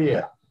in the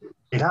rear.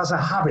 It has a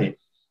habit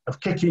of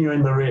kicking you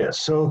in the rear.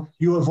 So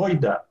you avoid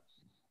that,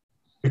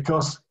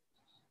 because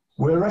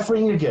we're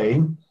refereeing a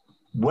game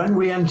when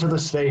we enter the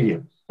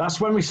stadium. That's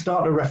when we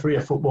start to referee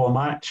a football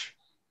match.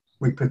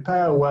 We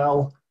prepare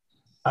well,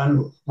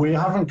 and we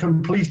haven't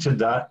completed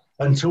that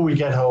until we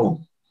get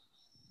home.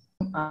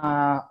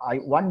 I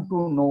want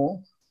to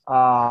know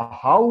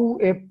how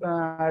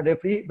a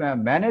referee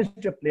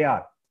managed a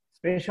player,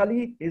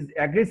 especially his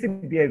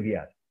aggressive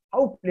behavior.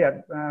 How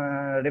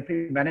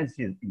referee manages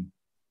him?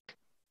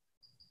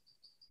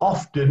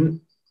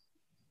 Often,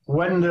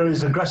 when there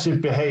is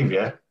aggressive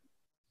behaviour,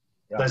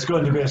 there's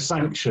going to be a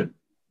sanction.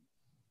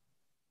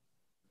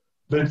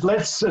 But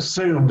let's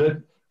assume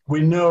that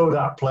we know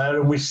that player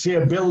and we see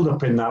a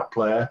build-up in that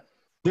player.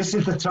 This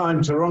is the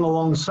time to run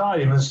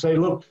alongside him and say,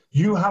 look,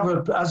 you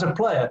have as a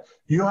player,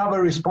 you have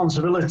a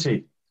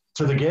responsibility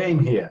to the game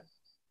here,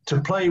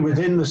 to play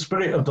within the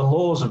spirit of the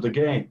laws of the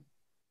game.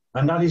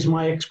 And that is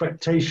my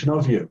expectation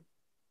of you.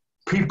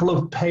 People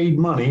have paid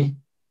money,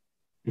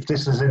 if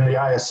this is in the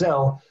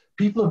ISL,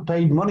 people have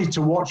paid money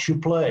to watch you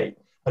play,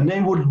 and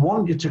they would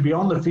want you to be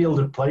on the field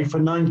of play for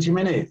 90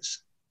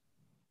 minutes.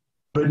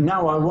 But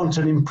now I want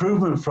an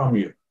improvement from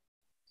you.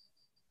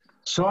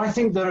 So I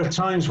think there are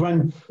times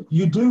when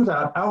you do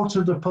that out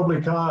of the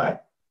public eye.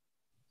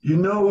 You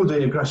know who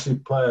the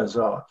aggressive players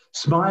are.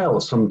 Smile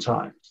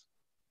sometimes.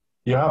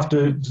 You have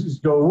to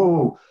go,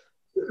 whoa.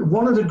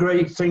 One of the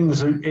great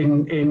things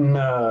in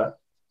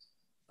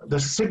the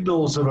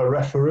signals of a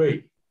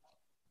referee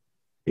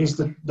is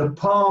the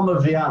palm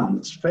of the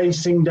hands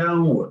facing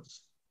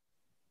downwards.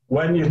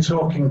 When you're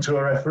talking to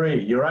a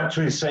referee, you're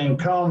actually saying,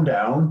 calm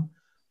down.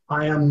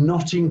 I am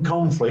not in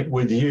conflict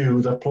with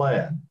you, the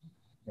player.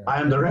 I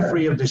am the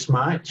referee of this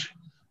match.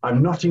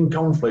 I'm not in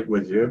conflict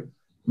with you.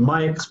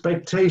 My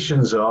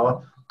expectations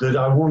are that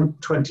I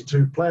want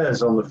 22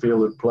 players on the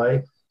field of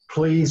play.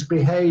 Please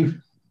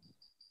behave.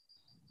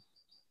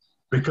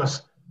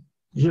 Because,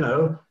 you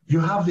know, you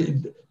have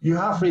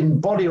in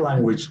body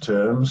language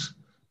terms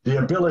the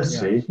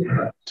ability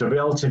to be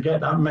able to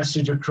get that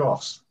message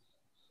across.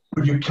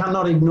 But you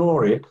cannot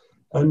ignore it.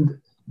 And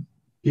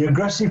the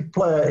aggressive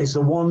player is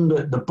the one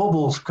that the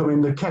bubbles come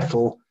in the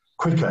kettle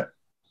quicker.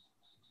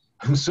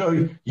 And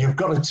so you've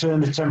got to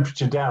turn the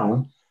temperature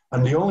down,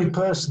 and the only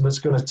person that's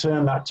going to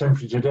turn that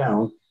temperature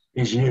down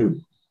is you.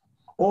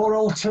 Or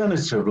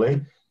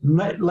alternatively,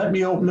 let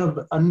me open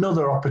up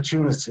another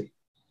opportunity.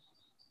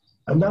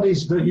 And that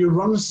is that you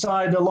run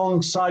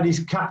alongside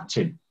his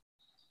captain.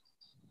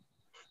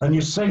 And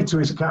you say to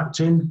his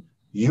captain,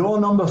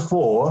 your number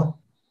 4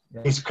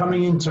 is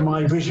coming into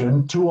my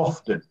vision too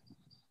often.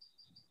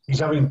 He's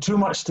having too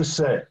much to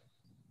say.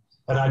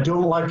 And I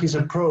don't like his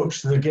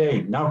approach to the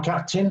game. Now,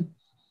 captain,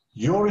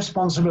 your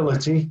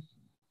responsibility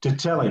to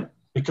tell him.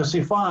 Because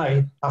if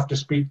I have to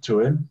speak to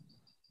him,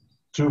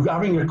 through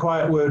having a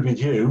quiet word with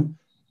you,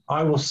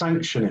 I will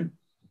sanction him.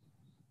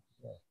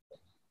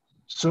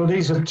 So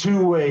these are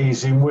two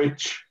ways in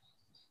which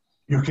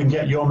you can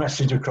get your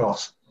message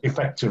across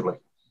effectively.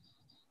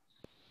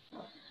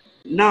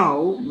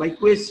 Now, my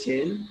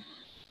question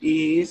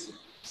is,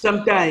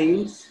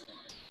 sometimes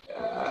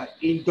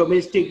in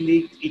domestic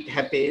league it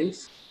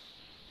happens,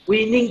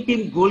 winning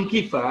team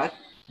goalkeeper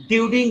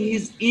during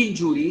his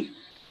injury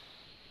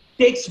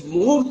takes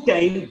more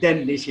time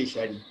than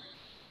necessary.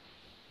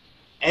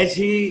 As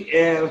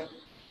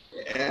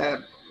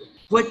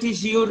what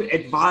is your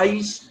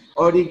advice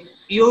or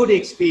your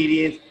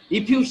experience?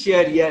 If you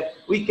share here,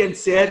 we can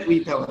share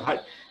with our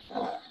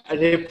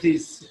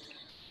referees.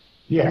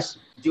 Yes.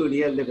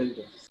 Junior level.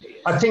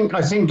 I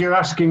think you're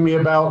asking me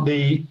about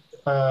the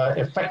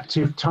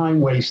effective time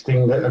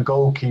wasting that a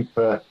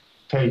goalkeeper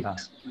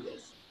takes.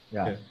 Yes.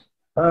 Yeah.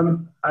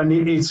 And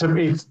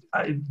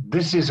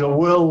this is a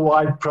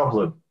worldwide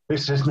problem.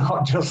 This is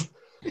not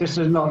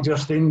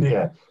just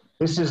India.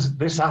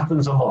 This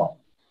happens a lot.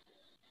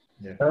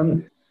 Yeah.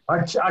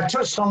 I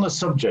touched on the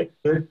subject.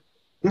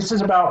 This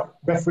is about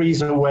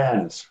referees'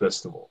 awareness,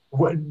 first of all.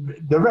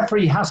 The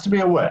referee has to be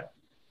aware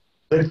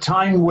that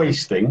time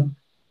wasting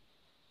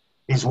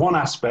is one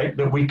aspect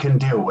that we can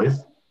deal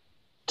with.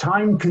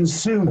 Time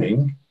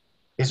consuming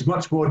is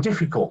much more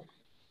difficult.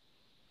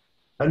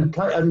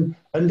 And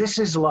this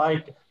is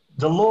like,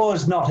 the law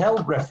has not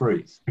helped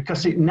referees,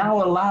 because it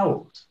now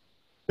allows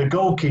the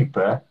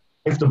goalkeeper,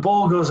 if the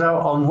ball goes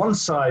out on one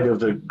side of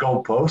the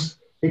goalpost,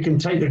 he can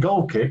take the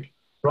goal kick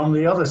from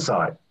the other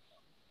side.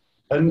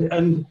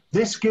 And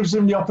this gives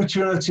him the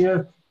opportunity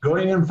of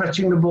going and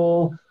fetching the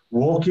ball,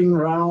 walking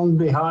round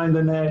behind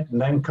the net,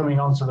 and then coming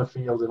onto the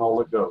field and all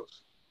that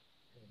goes.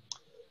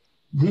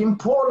 The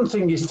important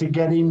thing is to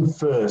get in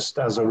first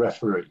as a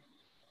referee.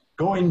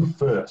 Go in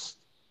first.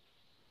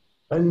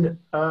 And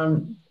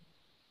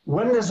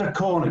when there's a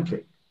corner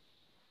kick,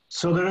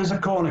 so there is a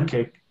corner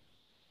kick,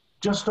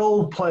 just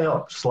hold play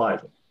up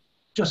slightly.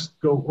 Just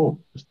go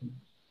up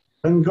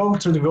and go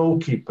to the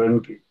goalkeeper,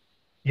 and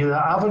you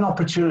have an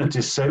opportunity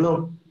to say,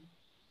 look,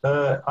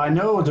 I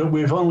know that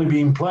we've only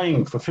been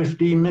playing for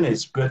 15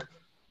 minutes, but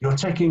you're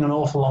taking an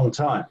awful long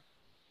time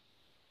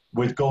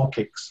with goal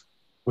kicks,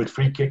 with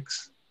free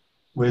kicks,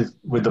 with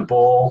the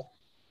ball.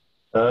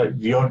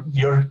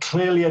 You're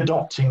clearly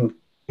adopting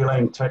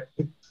delaying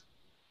tactics.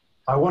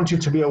 I want you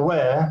to be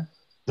aware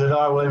that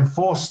I will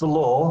enforce the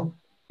law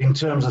in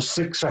terms of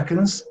 6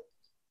 seconds,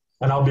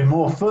 and I'll be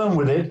more firm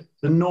with it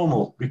than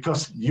normal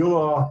because you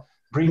are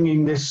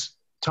bringing this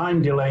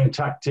time delaying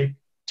tactic,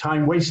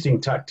 time wasting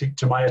tactic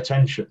to my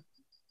attention.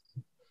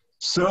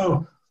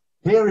 So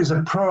here is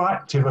a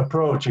proactive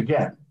approach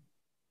again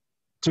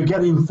to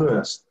get in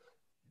first.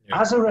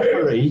 As a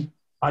referee,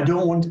 I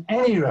don't want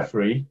any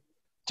referee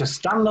to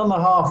stand on the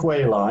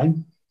halfway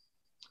line,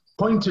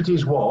 point at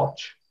his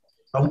watch,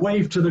 and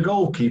wave to the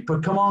goalkeeper,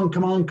 come on,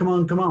 come on, come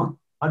on, come on.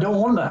 I don't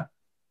want that.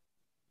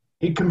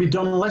 It can be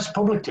done less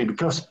publicly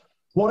because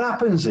what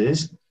happens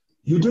is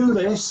you do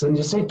this and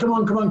you say, come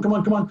on, come on, come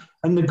on, come on.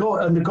 And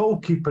the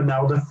goalkeeper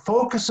now, the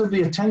focus of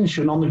the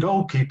attention on the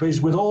goalkeeper is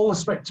with all the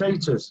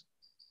spectators.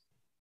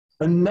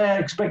 And their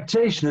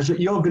expectation is that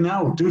you're going to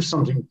now do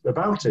something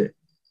about it.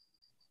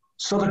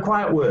 So the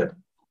quiet word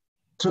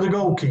to the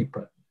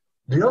goalkeeper.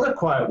 The other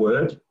quiet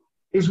word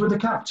is with the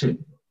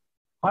captain.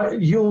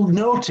 You'll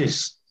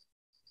notice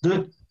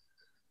that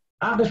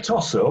at the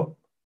toss-up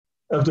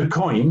of the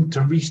coin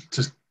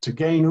to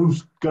gain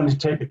who's going to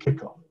take the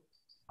kick-off,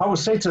 I will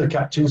say to the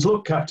captains,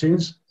 look,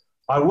 captains,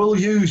 I will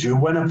use you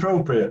when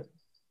appropriate.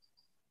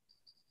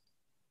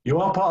 You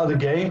are part of the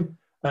game,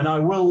 and I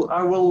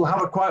will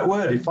have a quiet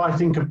word. If I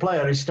think a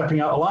player is stepping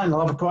out of line,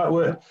 I'll have a quiet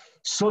word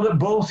so that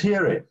both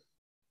hear it.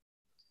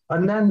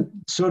 And then,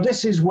 so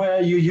this is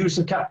where you use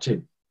the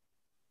captain.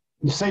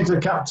 You say to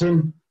the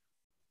captain,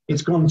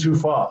 it's gone too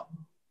far.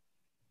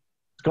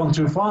 It's gone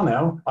too far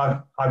now.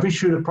 I've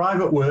issued a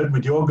private word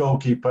with your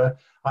goalkeeper.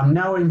 I'm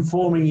now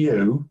informing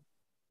you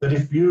that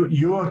if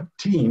your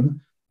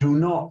team do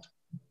not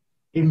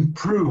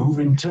improve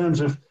in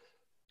terms of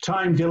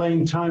time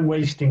delaying, time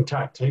wasting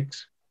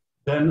tactics,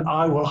 then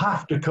I will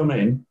have to come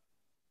in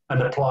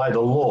and apply the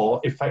law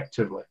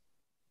effectively.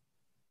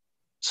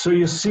 So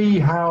you see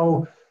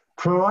how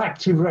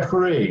proactive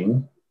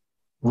refereeing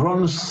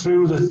runs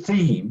through the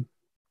theme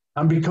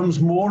and becomes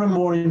more and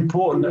more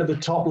important at the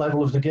top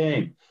level of the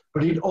game.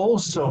 But it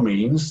also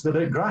means that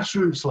at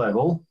grassroots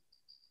level,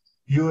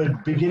 you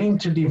are beginning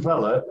to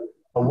develop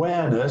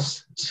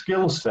awareness,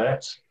 skill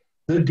sets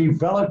that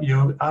develop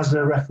you as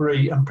a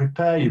referee and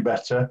prepare you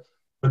better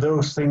for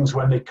those things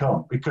when they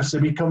come, because they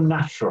become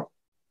natural.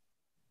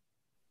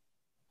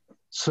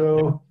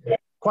 So,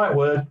 quiet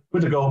word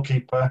with the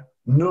goalkeeper,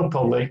 no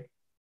public,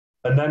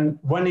 and then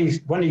when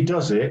he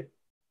does it,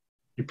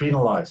 you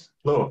penalise.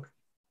 Look,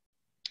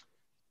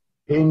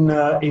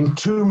 in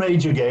 2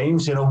 major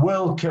games, in a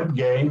World Cup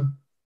game,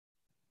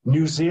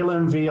 New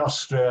Zealand v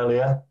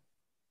Australia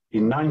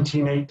in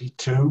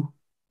 1982,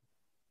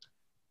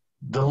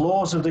 the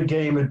laws of the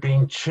game had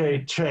been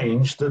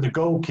changed that the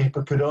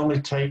goalkeeper could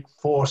only take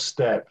 4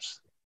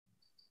 steps.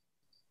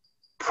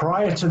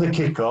 Prior to the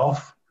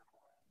kickoff,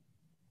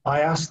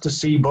 I asked to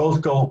see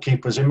both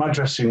goalkeepers in my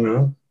dressing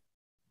room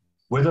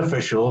with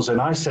officials,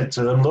 and I said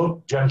to them,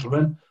 look,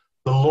 gentlemen,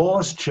 the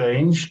law's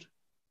changed.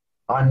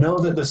 I know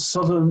that the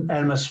Southern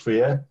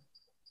Hemisphere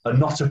are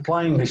not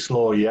applying this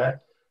law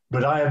yet,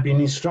 but I have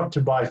been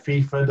instructed by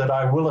FIFA that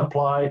I will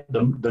apply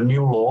the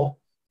new law.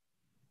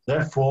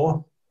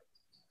 Therefore,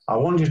 I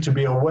want you to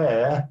be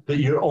aware that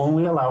you're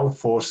only allowed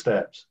 4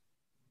 steps.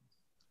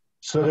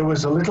 So there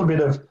was a little bit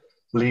of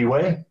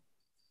leeway,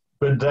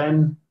 but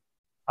then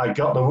I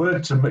got the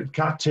word to the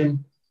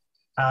captain,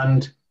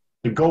 and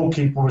the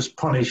goalkeeper was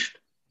punished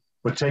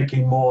for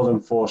taking more than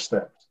 4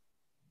 steps.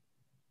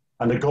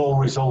 And a goal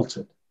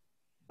resulted.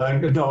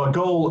 No, a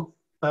goal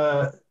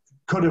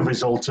could have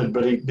resulted,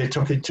 but they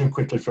took it too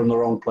quickly from the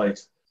wrong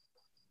place.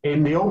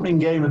 In the opening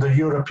game of the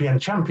European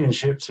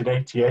Championships in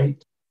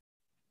 '88,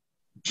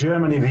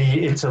 Germany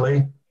v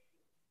Italy,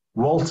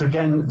 Walter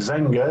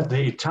Zenga,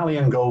 the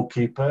Italian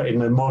goalkeeper in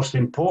the most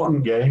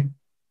important game,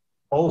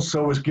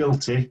 also was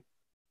guilty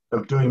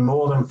of doing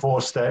more than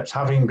 4 steps,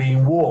 having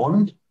been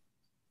warned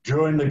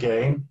during the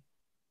game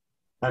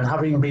and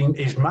having been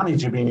his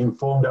manager being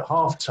informed at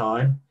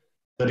half-time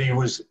that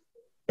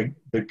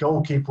the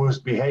goalkeeper was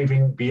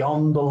behaving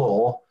beyond the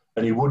law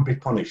and he would be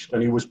punished,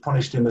 and he was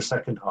punished in the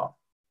second half.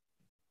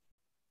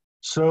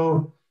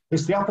 So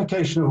it's the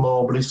application of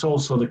law, but it's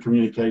also the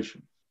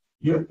communication.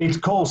 It's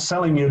called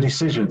selling your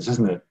decisions,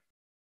 isn't it?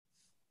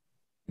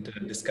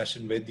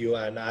 Discussion with you,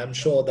 and I'm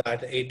sure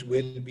that it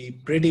will be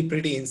pretty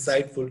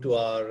insightful to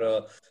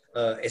our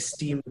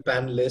esteemed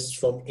panelists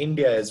from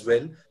India as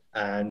well.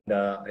 And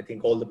I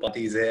think all the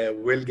parties here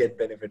will get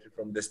benefited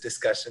from this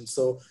discussion.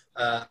 So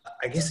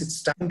I guess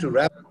it's time to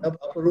wrap up.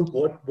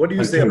 Aparup, what do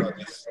you say about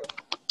this?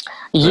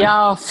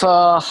 Yeah,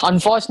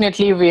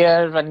 unfortunately, we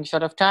are running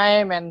short of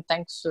time, and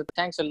thanks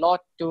a lot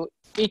to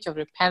each of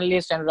your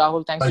panelists, and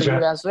Rahul, thanks to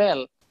you as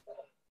well.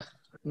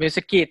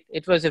 Mr. Keith,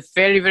 it was a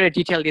very, very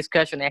detailed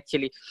discussion,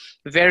 actually.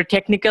 Very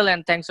technical,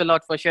 and thanks a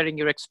lot for sharing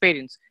your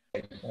experience.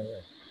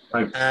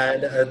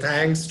 And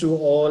thanks to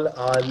all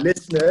our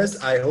listeners.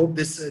 I hope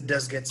this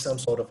does get some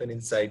sort of an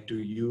insight to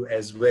you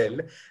as well.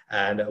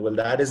 And well,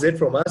 that is it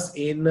from us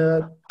in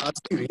our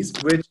series,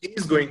 which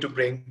is going to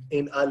bring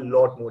in a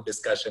lot more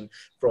discussion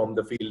from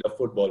the field of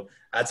football.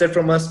 That's it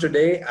from us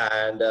today.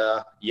 And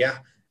yeah,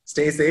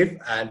 stay safe.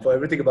 And for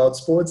everything about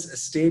sports,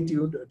 stay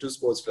tuned to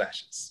Sports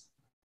Flashes.